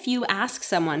 If you ask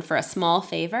someone for a small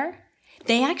favor,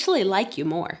 they actually like you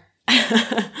more.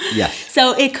 Yes.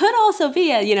 So it could also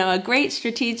be a great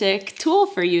strategic tool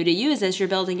for you to use as you're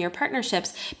building your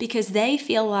partnerships, because they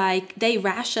feel like they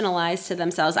rationalize to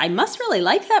themselves, I must really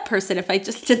like that person if I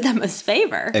just did them a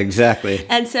favor. Exactly.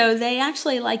 And so they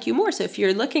actually like you more. So if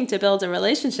you're looking to build a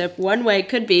relationship, one way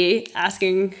could be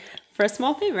asking for a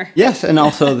small favor. Yes, and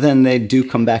also then they do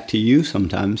come back to you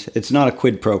sometimes. It's not a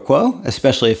quid pro quo,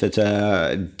 especially if it's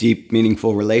a deep,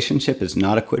 meaningful relationship. It's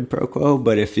not a quid pro quo,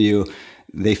 but if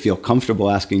they feel comfortable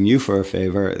asking you for a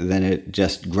favor, then it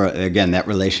just grows. Again, that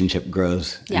relationship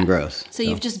grows and grows. So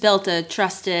you've just built a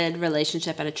trusted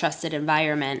relationship and a trusted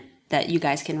environment that you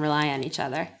guys can rely on each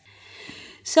other.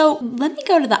 So let me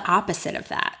go to the opposite of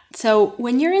that. So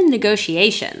when you're in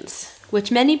negotiations, which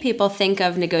many people think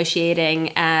of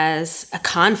negotiating as a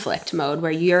conflict mode where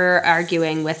you're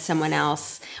arguing with someone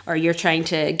else or you're trying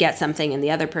to get something and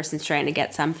the other person's trying to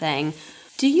get something,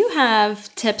 do you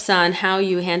have tips on how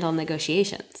you handle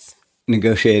negotiations?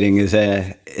 Negotiating is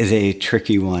a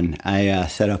tricky one. I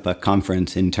set up a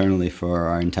conference internally for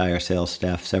our entire sales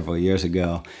staff several years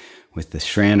ago with the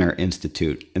Schranner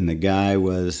Institute, and the guy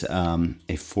was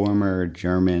a former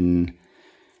German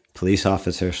police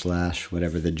officer /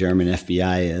 whatever the German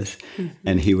FBI is,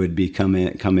 and he would come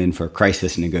in for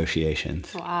crisis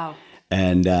negotiations. Wow.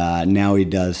 And now he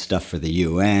does stuff for the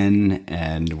UN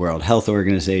and World Health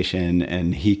Organization,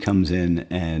 and he comes in.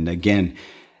 And again,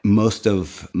 most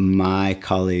of my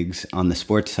colleagues on the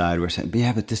sports side were saying,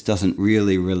 yeah, but this doesn't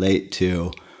really relate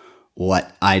to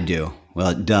what I do. Well,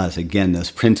 it does. Again,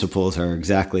 those principles are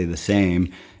exactly the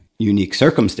same, unique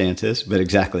circumstances, but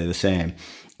exactly the same.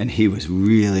 And he was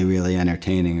really, really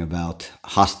entertaining about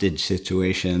hostage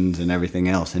situations and everything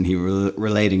else, and he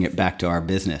relating it back to our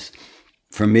business.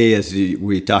 For me, as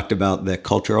we talked about, the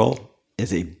cultural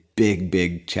is a big,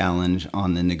 big challenge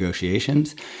on the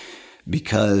negotiations,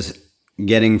 because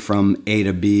getting from A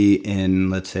to B in,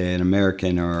 let's say, an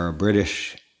American or a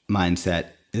British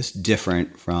mindset is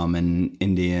different from an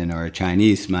Indian or a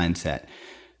Chinese mindset.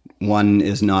 One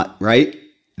is not right.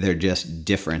 They're just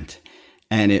different.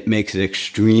 And it makes it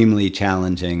extremely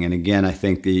challenging. And again, I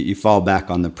think you fall back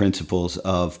on the principles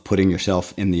of putting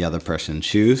yourself in the other person's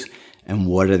shoes and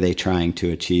what are they trying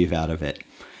to achieve out of it.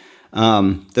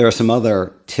 There are some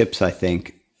other tips, I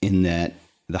think, in that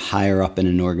the higher up in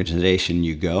an organization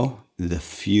you go, the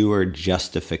fewer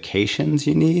justifications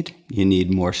you need. You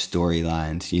need more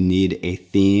storylines. You need a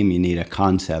theme. You need a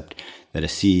concept that a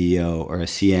CEO or a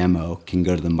CMO can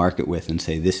go to the market with and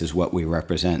say, this is what we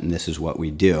represent and this is what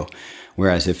we do.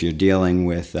 Whereas if you're dealing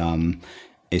with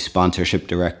a sponsorship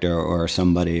director or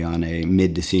somebody on a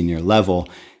mid to senior level,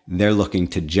 they're looking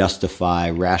to justify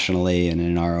rationally and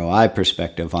an ROI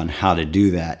perspective on how to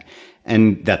do that.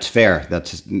 And that's fair.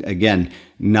 That's, again,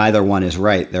 neither one is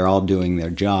right. They're all doing their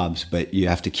jobs, but you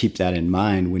have to keep that in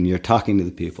mind when you're talking to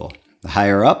the people. The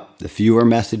higher up, the fewer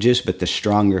messages, but the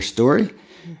stronger story.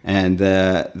 And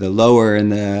the lower in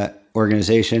the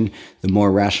organization, the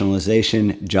more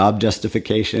rationalization, job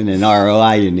justification, and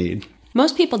ROI you need.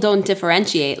 Most people don't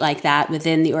differentiate like that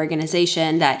within the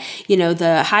organization, that,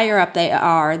 the higher up they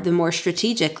are, the more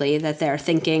strategically that they're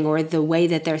thinking, or the way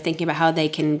that they're thinking about how they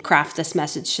can craft this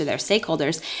message to their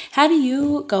stakeholders. How do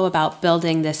you go about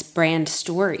building this brand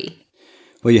story?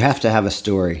 Well, you have to have a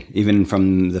story, even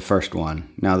from the first one.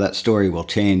 Now, that story will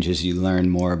change as you learn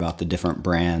more about the different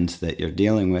brands that you're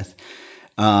dealing with.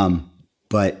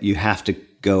 But you have to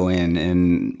go in,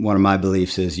 and one of my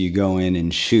beliefs is you go in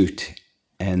and shoot,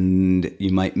 and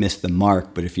you might miss the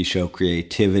mark, but if you show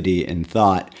creativity and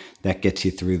thought, that gets you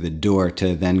through the door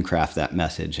to then craft that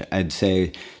message. I'd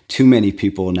say too many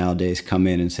people nowadays come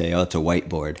in and say, oh, it's a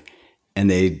whiteboard.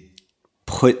 And they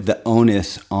put the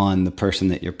onus on the person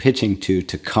that you're pitching to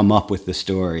come up with the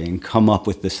story and come up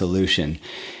with the solution.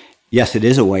 Yes, it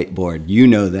is a whiteboard. You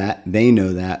know that, they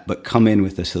know that, but come in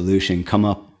with a solution, come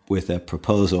up with a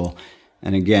proposal.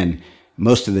 And again,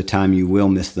 most of the time you will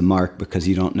miss the mark because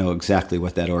you don't know exactly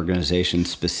what that organization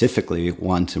specifically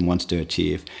wants to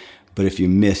achieve. But if you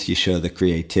miss, you show the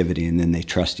creativity, and then they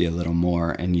trust you a little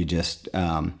more, and you just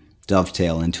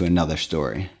dovetail into another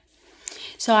story.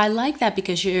 So I like that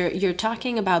because you're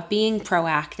talking about being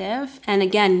proactive and,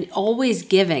 again, always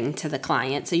giving to the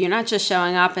client. So you're not just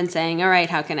showing up and saying, all right,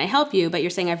 how can I help you? But you're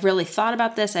saying, I've really thought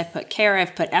about this. I've put care,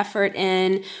 I've put effort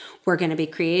in. We're going to be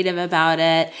creative about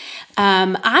it.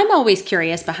 I'm always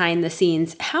curious behind the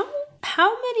scenes, how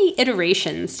many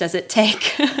iterations does it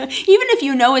take? Even if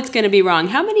you know it's going to be wrong,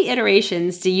 how many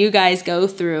iterations do you guys go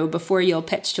through before you'll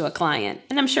pitch to a client?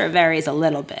 And I'm sure it varies a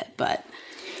little bit, but...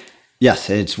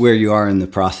 Yes, it's where you are in the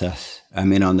process. I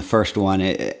mean, on the first one,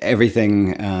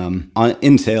 everything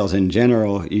in sales in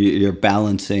general, you're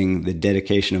balancing the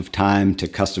dedication of time to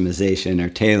customization or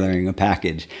tailoring a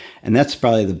package. And that's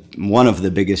probably one of the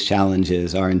biggest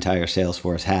challenges our entire sales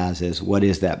force has is what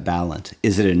is that balance?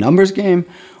 Is it a numbers game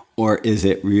or is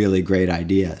it really great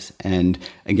ideas? And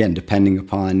again, depending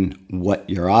upon what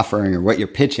you're offering or what you're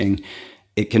pitching,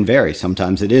 it can vary.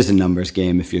 Sometimes it is a numbers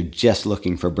game if you're just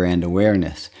looking for brand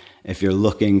awareness. If you're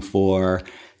looking for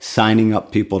signing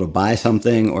up people to buy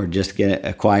something or just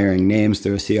acquiring names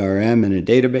through a CRM and a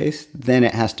database, then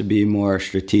it has to be more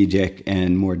strategic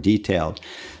and more detailed.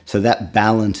 So that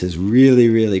balance is really,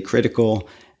 really critical.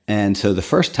 And so the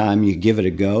first time you give it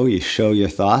a go, you show your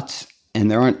thoughts,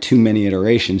 and there aren't too many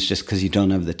iterations just because you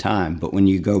don't have the time. But when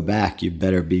you go back, you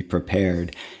better be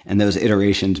prepared. And those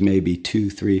iterations may be 2,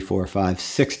 3, 4, 5,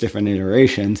 6 different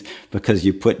iterations because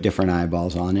you put different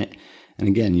eyeballs on it. And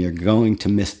again, you're going to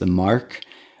miss the mark,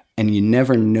 and you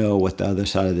never know what the other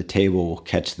side of the table will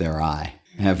catch their eye.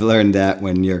 And I've learned that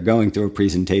when you're going through a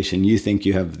presentation, you think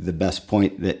you have the best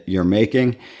point that you're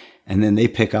making, and then they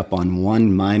pick up on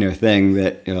one minor thing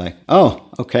that you're like, oh,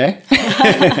 okay.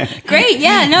 Great,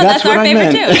 yeah, no, that's our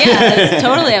favorite too. Yeah,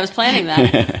 totally, I was planning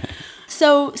that.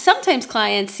 So sometimes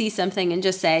clients see something and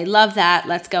just say, love that,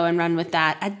 let's go and run with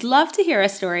that. I'd love to hear a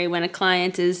story when a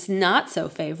client is not so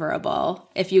favorable.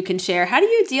 If you can share, how do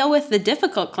you deal with the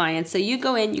difficult clients? So you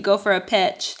go in, you go for a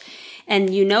pitch,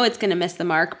 and you know it's going to miss the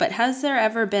mark, but has there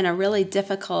ever been a really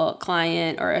difficult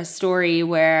client or a story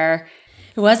where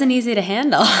it wasn't easy to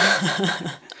handle?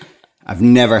 I've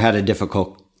never had a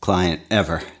difficult client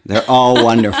ever. They're all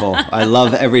wonderful. I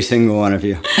love every single one of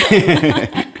you.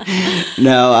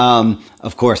 No,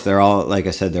 of course, they're all, like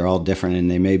I said, they're all different,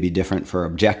 and they may be different for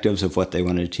objectives of what they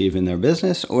want to achieve in their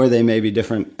business, or they may be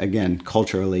different, again,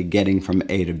 culturally getting from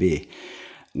A to B.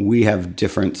 We have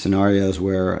different scenarios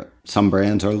where some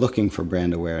brands are looking for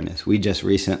brand awareness. We just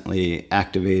recently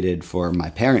activated for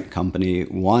my parent company,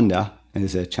 Wanda,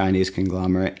 is a Chinese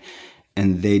conglomerate,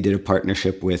 and they did a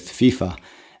partnership with FIFA.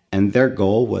 And their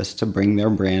goal was to bring their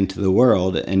brand to the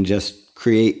world and just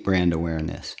create brand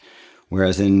awareness.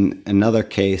 Whereas in another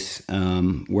case,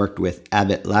 worked with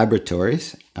Abbott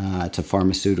Laboratories. It's a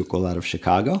pharmaceutical out of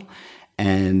Chicago.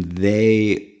 And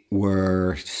they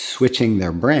were switching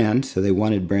their brand. So they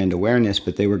wanted brand awareness,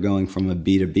 but they were going from a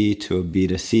B2B to a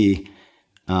B2C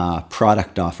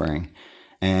product offering.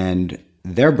 And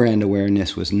their brand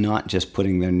awareness was not just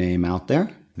putting their name out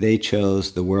there. They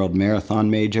chose the World Marathon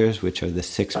Majors, which are the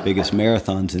 6 biggest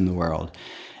marathons in the world.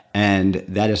 And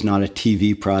that is not a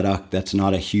TV product. That's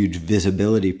not a huge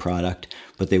visibility product,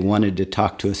 but they wanted to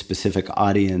talk to a specific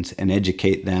audience and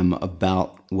educate them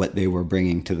about what they were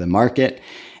bringing to the market.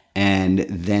 And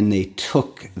then they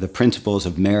took the principles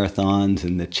of marathons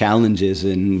and the challenges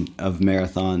of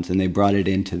marathons, and they brought it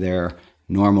into their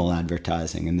normal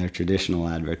advertising and their traditional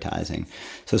advertising.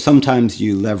 So sometimes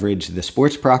you leverage the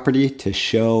sports property to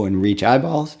show and reach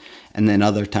eyeballs, and then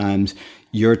other times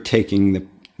you're taking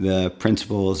the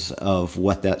principles of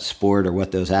what that sport or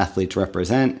what those athletes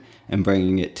represent and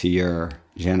bringing it to your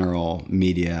general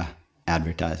media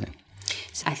advertising.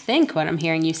 So I think what I'm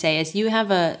hearing you say is you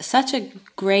have such a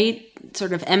great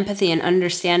sort of empathy and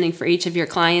understanding for each of your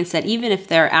clients that even if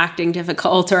they're acting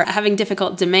difficult or having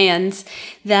difficult demands,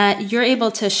 that you're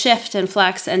able to shift and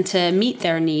flex and to meet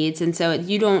their needs. And so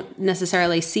you don't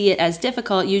necessarily see it as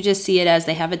difficult. You just see it as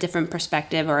they have a different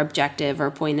perspective or objective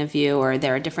or point of view, or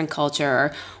they're a different culture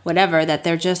or whatever, that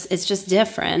it's just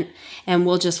different. And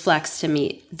we'll just flex to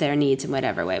meet their needs in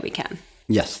whatever way we can.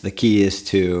 Yes, the key is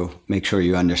to make sure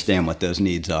you understand what those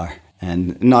needs are.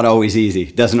 And not always easy,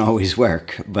 doesn't always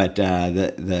work, but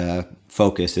the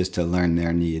focus is to learn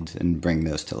their needs and bring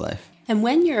those to life. And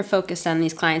when you're focused on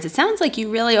these clients, it sounds like you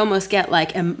really almost get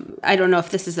like, I don't know if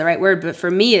this is the right word, but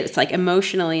for me, it's like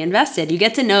emotionally invested. You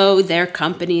get to know their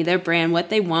company, their brand, what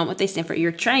they want, what they stand for.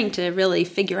 You're trying to really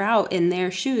figure out in their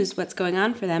shoes what's going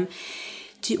on for them.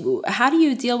 How do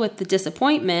you deal with the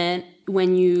disappointment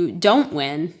when you don't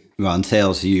win? Well, in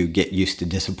sales, you get used to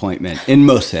disappointment. In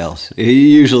most sales,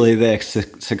 usually the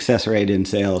success rate in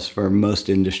sales for most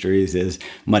industries is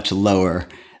much lower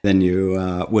than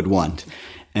you would want.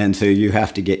 And so you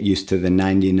have to get used to the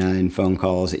 99 phone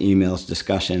calls, emails,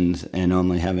 discussions, and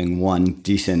only having one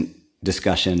decent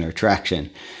discussion or traction.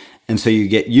 And so you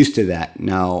get used to that.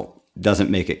 Now,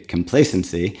 doesn't make it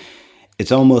complacency.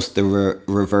 It's almost the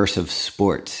reverse of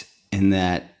sports in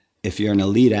that if you're an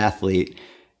elite athlete,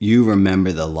 you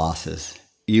remember the losses.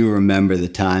 You remember the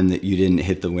time that you didn't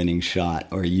hit the winning shot,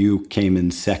 or you came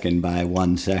in second by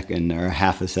 1 second or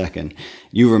half a second.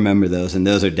 You remember those, and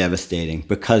those are devastating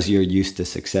because you're used to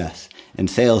success. In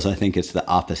sales, I think it's the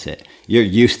opposite. You're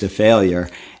used to failure,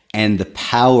 and the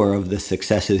power of the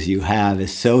successes you have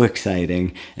is so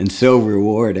exciting and so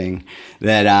rewarding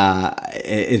that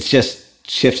it's just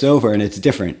shifts over and it's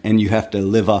different, and you have to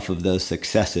live off of those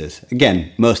successes.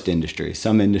 Again, most industries.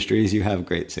 Some industries you have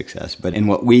great success, but in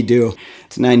what we do,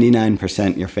 it's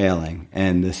 99% you're failing,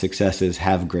 and the successes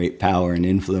have great power and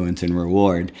influence and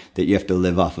reward that you have to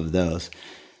live off of those.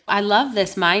 I love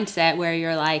this mindset where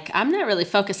you're like, I'm not really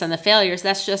focused on the failures.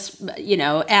 That's just,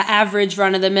 average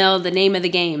run of the mill, the name of the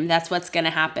game. That's what's going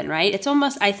to happen, right? It's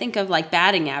almost, I think of like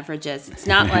batting averages. It's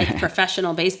not like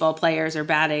professional baseball players are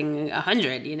batting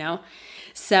 100,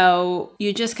 So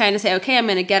you just kind of say, okay, I'm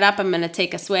going to get up. I'm going to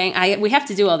take a swing. We have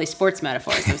to do all these sports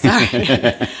metaphors. I'm sorry.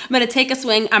 I'm going to take a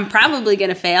swing. I'm probably going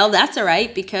to fail. That's all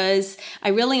right, because I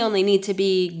really only need to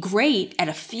be great at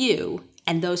a few,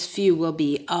 and those few will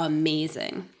be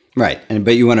amazing. Right.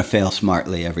 But you want to fail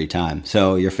smartly every time.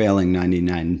 So you're failing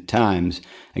 99 times.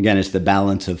 Again, it's the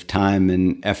balance of time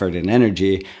and effort and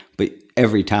energy. But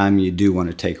every time you do want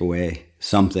to take away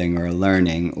something or a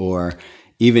learning or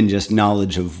even just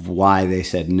knowledge of why they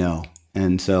said no.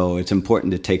 And so it's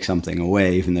important to take something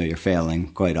away, even though you're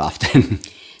failing quite often.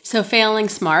 So failing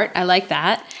smart, I like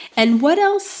that. And what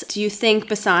else do you think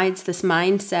besides this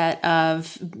mindset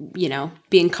of,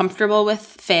 being comfortable with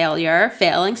failure,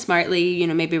 failing smartly,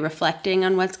 maybe reflecting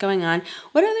on what's going on,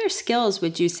 what other skills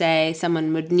would you say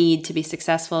someone would need to be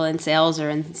successful in sales or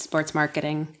in sports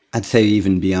marketing? I'd say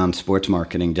even beyond sports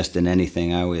marketing, just in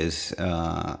anything, I always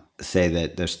say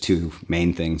that there's two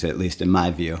main things, at least in my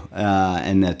view,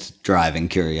 and that's drive and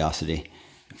curiosity.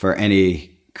 For any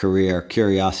career,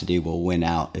 curiosity will win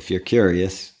out. If you're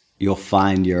curious, you'll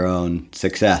find your own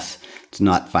success. It's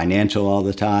not financial all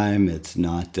the time. It's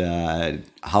not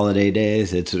holiday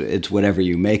days. It's whatever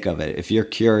you make of it. If you're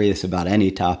curious about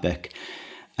any topic,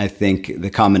 I think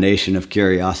the combination of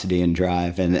curiosity and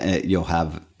drive, and you'll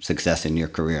have success in your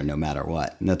career no matter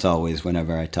what. And that's always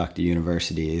whenever I talk to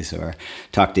universities or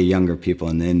talk to younger people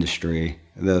in the industry,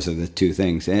 those are the two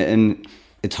things. And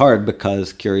it's hard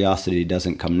because curiosity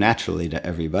doesn't come naturally to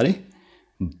everybody.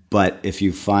 But if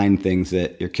you find things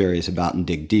that you're curious about and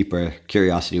dig deeper,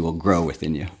 curiosity will grow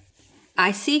within you.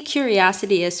 I see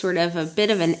curiosity as sort of a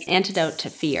bit of an antidote to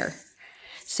fear.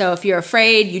 So if you're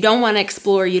afraid, you don't want to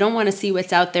explore, you don't want to see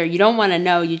what's out there, you don't want to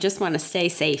know, you just want to stay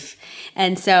safe.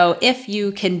 And so if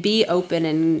you can be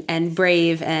open and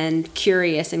brave and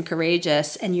curious and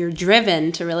courageous, and you're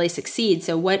driven to really succeed,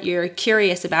 so what you're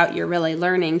curious about, you're really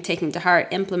learning, taking to heart,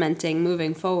 implementing,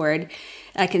 moving forward,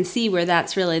 I can see where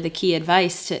that's really the key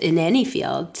advice in any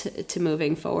field to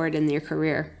moving forward in your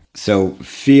career. So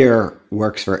fear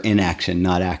works for inaction,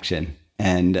 not action.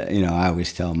 And, I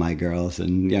always tell my girls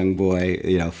and young boy,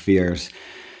 fears,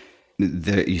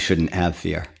 you shouldn't have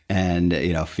fear. And,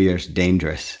 fear's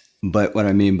dangerous. But what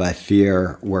I mean by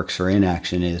fear works for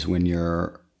inaction is when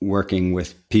you're working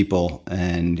with people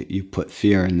and you put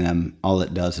fear in them, all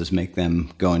it does is make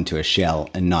them go into a shell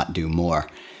and not do more.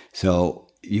 So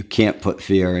you can't put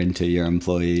fear into your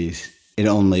employees. It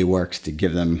only works to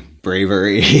give them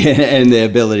bravery and the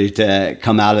ability to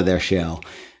come out of their shell.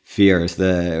 Fear is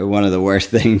one of the worst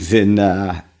things in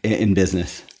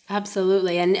business.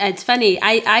 Absolutely. And it's funny,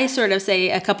 I sort of say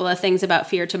a couple of things about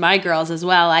fear to my girls as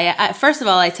well. First of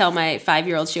all, I tell my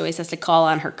 5-year-old she always has to call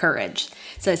on her courage.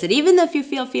 So I said, even if you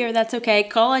feel fear, that's okay.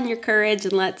 Call on your courage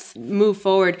and let's move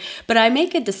forward. But I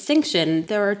make a distinction.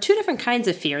 There are two different kinds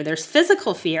of fear. There's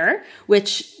physical fear,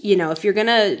 which, if you're going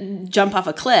to jump off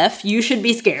a cliff, you should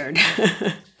be scared.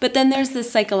 But then there's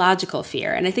this psychological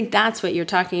fear. And I think that's what you're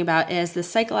talking about is the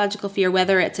psychological fear,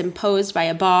 whether it's imposed by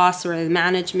a boss or the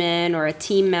management or a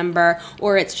team member,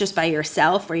 or it's just by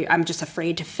yourself where I'm just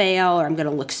afraid to fail, or I'm going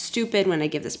to look stupid when I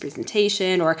give this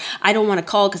presentation, or I don't want to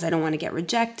call because I don't want to get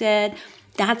rejected.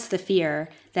 That's the fear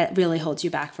that really holds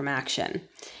you back from action.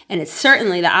 And it's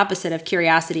certainly the opposite of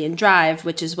curiosity and drive,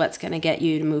 which is what's going to get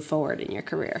you to move forward in your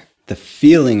career. The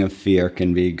feeling of fear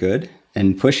can be good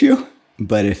and push you,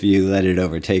 but if you let it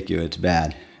overtake you, it's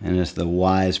bad. And as the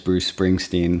wise Bruce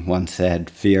Springsteen once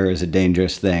said, fear is a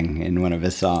dangerous thing in one of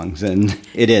his songs, and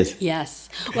it is. Yes.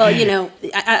 Well,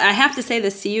 I have to say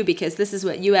this to you because this is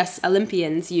what U.S.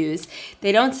 Olympians use.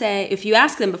 They don't say, if you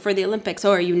ask them before the Olympics,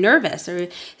 oh, are you nervous? Or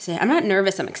say, I'm not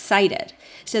nervous, I'm excited.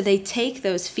 So they take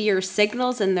those fear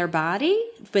signals in their body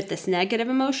with this negative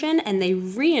emotion and they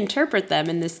reinterpret them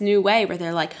in this new way where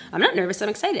they're like, I'm not nervous, I'm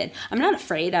excited. I'm not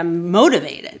afraid, I'm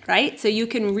motivated, right? So you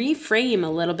can reframe a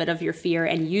little bit of your fear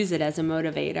and use it as a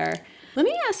motivator. Let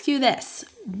me ask you this.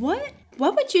 What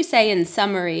would you say in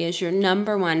summary is your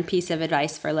number one piece of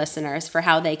advice for listeners for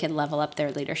how they can level up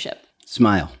their leadership?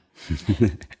 Smile.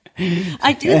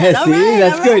 I do that. See,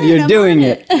 that's good. You're doing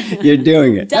it. You're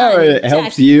doing it. It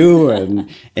helps you,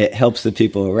 and it helps the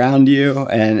people around you.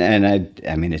 And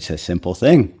I mean, it's a simple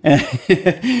thing.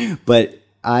 But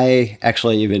I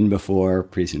actually, even before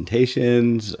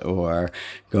presentations or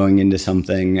going into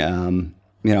something,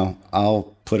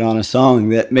 I'll put on a song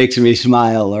that makes me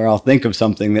smile, or I'll think of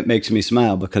something that makes me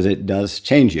smile because it does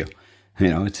change you.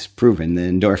 It's proven. The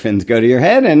endorphins go to your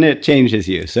head and it changes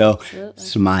you. So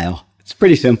Smile. It's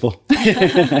pretty simple.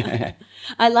 I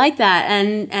like that.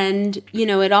 And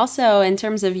it also, in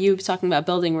terms of you talking about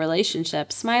building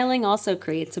relationships, smiling also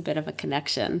creates a bit of a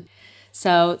connection.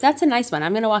 So that's a nice one.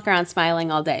 I'm going to walk around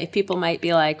smiling all day. People might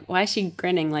be like, why is she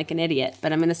grinning like an idiot?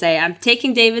 But I'm going to say, I'm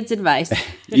taking David's advice.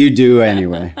 You do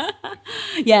anyway.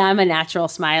 Yeah, I'm a natural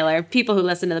smiler. People who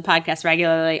listen to the podcast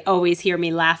regularly always hear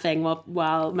me laughing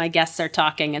while my guests are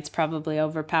talking. It's probably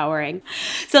overpowering.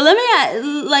 So let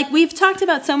me, we've talked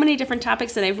about so many different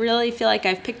topics and I really feel like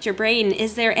I've picked your brain.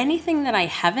 Is there anything that I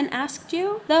haven't asked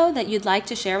you, though, that you'd like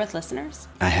to share with listeners?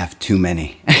 I have too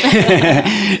many.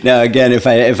 Now, again, if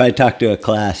I talk to a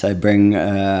class, I bring,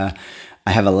 I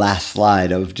have a last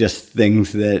slide of just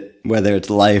things that, whether it's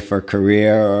life or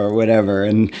career or whatever,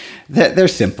 and they're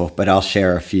simple, but I'll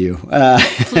share a few.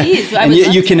 Please. And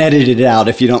you can edit it out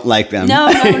if you don't like them. No,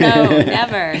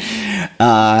 never.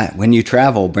 When you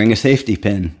travel, bring a safety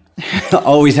pin.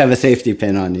 Always have a safety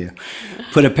pin on you.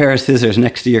 Put a pair of scissors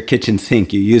next to your kitchen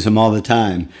sink. You use them all the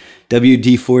time.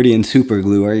 WD-40 and super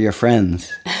glue are your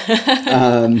friends.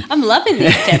 I'm loving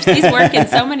these tips. These work in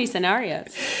so many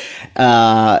scenarios.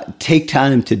 Take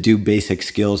time to do basic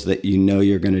skills that you know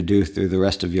you're going to do through the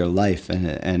rest of your life.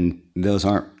 And those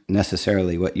aren't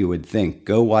necessarily what you would think.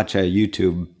 Go watch a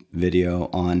YouTube video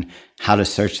on how to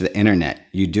search the internet.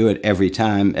 You do it every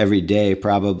day,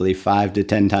 probably 5 to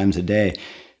 10 times a day.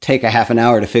 Take a half an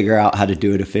hour to figure out how to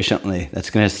do it efficiently.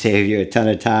 That's going to save you a ton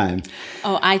of time.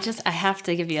 Oh, I have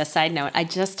to give you a side note. I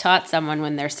just taught someone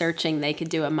when they're searching, they could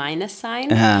do a minus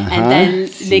sign. And then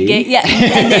they get,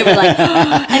 and they were like,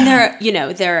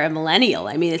 and they're a millennial.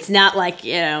 I mean, it's not like,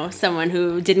 someone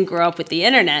who didn't grow up with the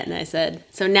internet. And I said,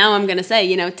 so now I'm going to say,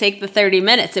 take the 30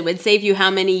 minutes. It would save you how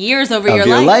many years over your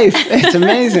life? It's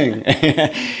amazing.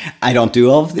 I don't do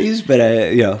all of these, but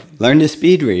learn to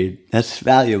speed read. That's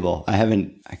valuable.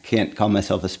 I can't call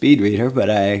myself a speed reader, but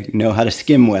I know how to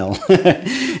skim well.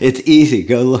 It's easy.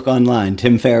 Go look online.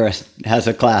 Tim Ferriss has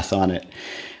a class on it.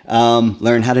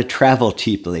 Learn how to travel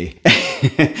cheaply.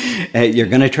 You're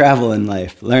going to travel in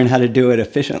life. Learn how to do it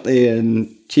efficiently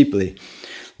and cheaply.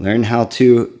 Learn how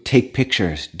to take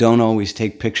pictures. Don't always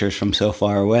take pictures from so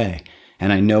far away.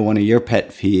 And I know one of your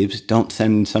pet peeves, don't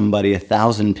send somebody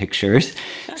 1,000 pictures.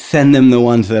 Send them the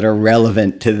ones that are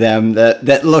relevant to them,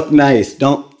 that look nice.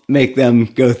 Don't make them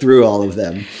go through all of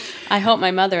them. I hope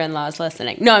my mother-in-law is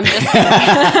listening. No, I'm just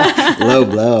kidding. Low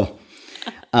blow.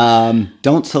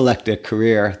 Don't select a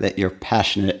career that you're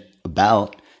passionate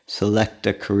about. Select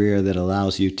a career that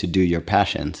allows you to do your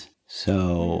passions.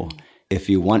 So if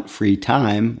you want free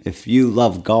time, if you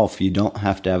love golf, you don't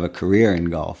have to have a career in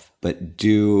golf, but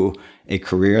do a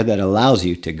career that allows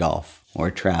you to golf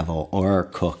or travel or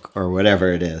cook or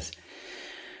whatever it is.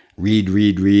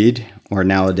 Read, or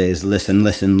nowadays listen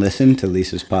to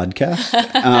Lisa's podcast.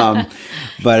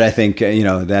 But I think,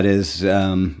 that is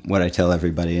what I tell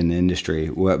everybody in the industry.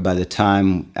 By the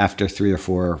time, after 3 or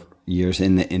 4 years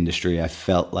in the industry, I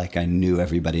felt like I knew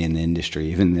everybody in the industry,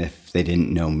 even if they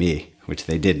didn't know me, which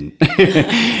they didn't.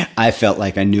 I felt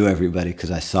like I knew everybody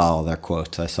because I saw all their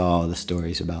quotes. I saw all the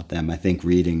stories about them. I think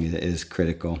reading is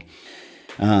critical.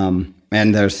 And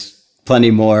there's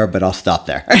plenty more, but I'll stop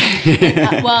there.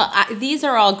 These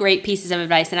are all great pieces of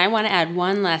advice. And I want to add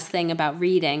one last thing about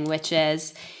reading, which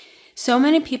is so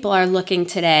many people are looking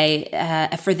today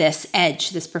for this edge,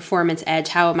 this performance edge.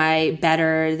 How am I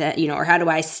better or how do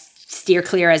I steer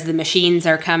clear as the machines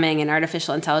are coming and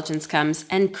artificial intelligence comes?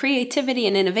 And creativity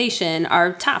and innovation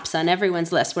are tops on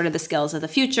everyone's list. What are the skills of the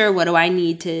future? What do I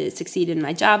need to succeed in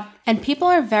my job? And people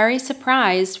are very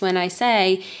surprised when I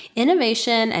say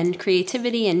innovation and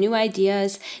creativity and new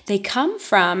ideas, they come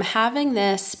from having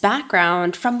this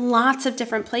background from lots of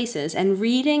different places. And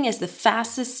reading is the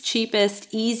fastest, cheapest,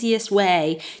 easiest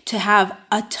way to have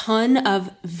a ton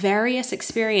of various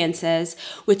experiences,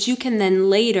 which you can then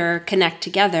later connect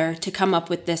together to come up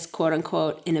with this quote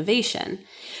unquote innovation.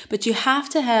 But you have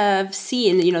to have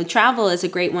seen, travel is a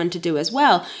great one to do as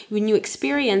well. When you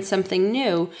experience something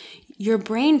new, your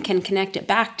brain can connect it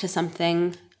back to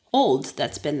something old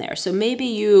that's been there. So maybe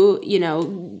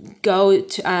you go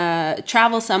to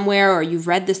travel somewhere, or you've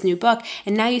read this new book,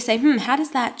 and now you say, how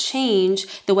does that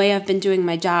change the way I've been doing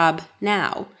my job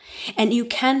now? And you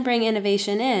can bring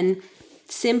innovation in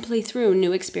simply through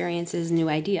new experiences, new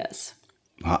ideas.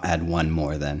 I'll add one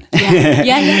more then.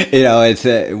 Yeah. It's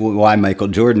why Michael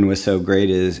Jordan was so great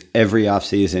is every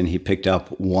offseason he picked up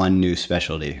one new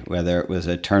specialty, whether it was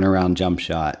a turnaround jump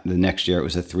shot. The next year it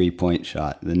was a three-point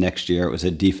shot. The next year it was a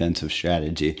defensive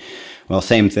strategy. Well,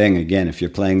 same thing again, if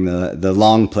you're playing the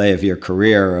long play of your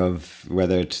career of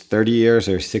whether it's 30 years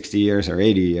or 60 years or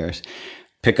 80 years,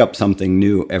 pick up something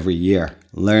new every year.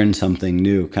 Learn something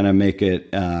new. Kind of make it,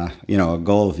 a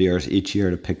goal of yours each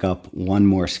year to pick up one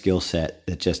more skill set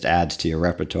that just adds to your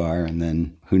repertoire, and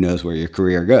then who knows where your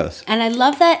career goes. And I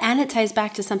love that, and it ties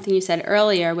back to something you said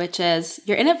earlier, which is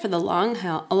you're in it for the long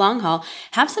haul.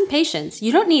 Have some patience.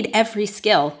 You don't need every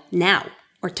skill now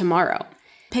or tomorrow.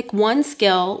 Pick one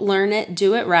skill, learn it,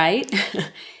 do it right.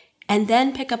 And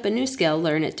then pick up a new skill,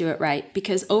 learn it, do it right.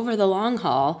 Because over the long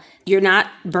haul, you're not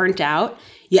burnt out.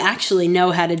 You actually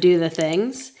know how to do the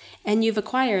things. And you've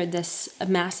acquired this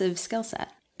massive skill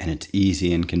set. And it's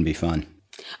easy and can be fun.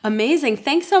 Amazing.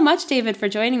 Thanks so much, David, for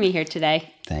joining me here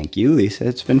today. Thank you, Lisa.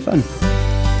 It's been fun.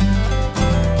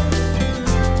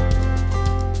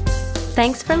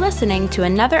 Thanks for listening to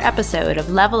another episode of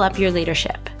Level Up Your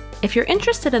Leadership. If you're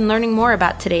interested in learning more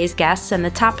about today's guests and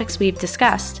the topics we've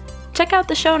discussed, check out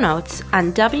the show notes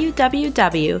on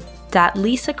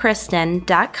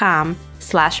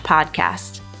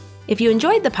www.lisakristen.com/podcast. If you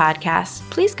enjoyed the podcast,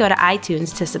 please go to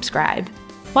iTunes to subscribe.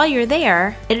 While you're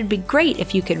there, it'd be great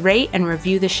if you could rate and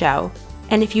review the show.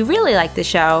 And if you really like the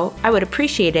show, I would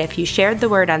appreciate it if you shared the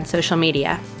word on social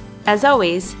media. As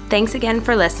always, thanks again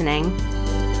for listening.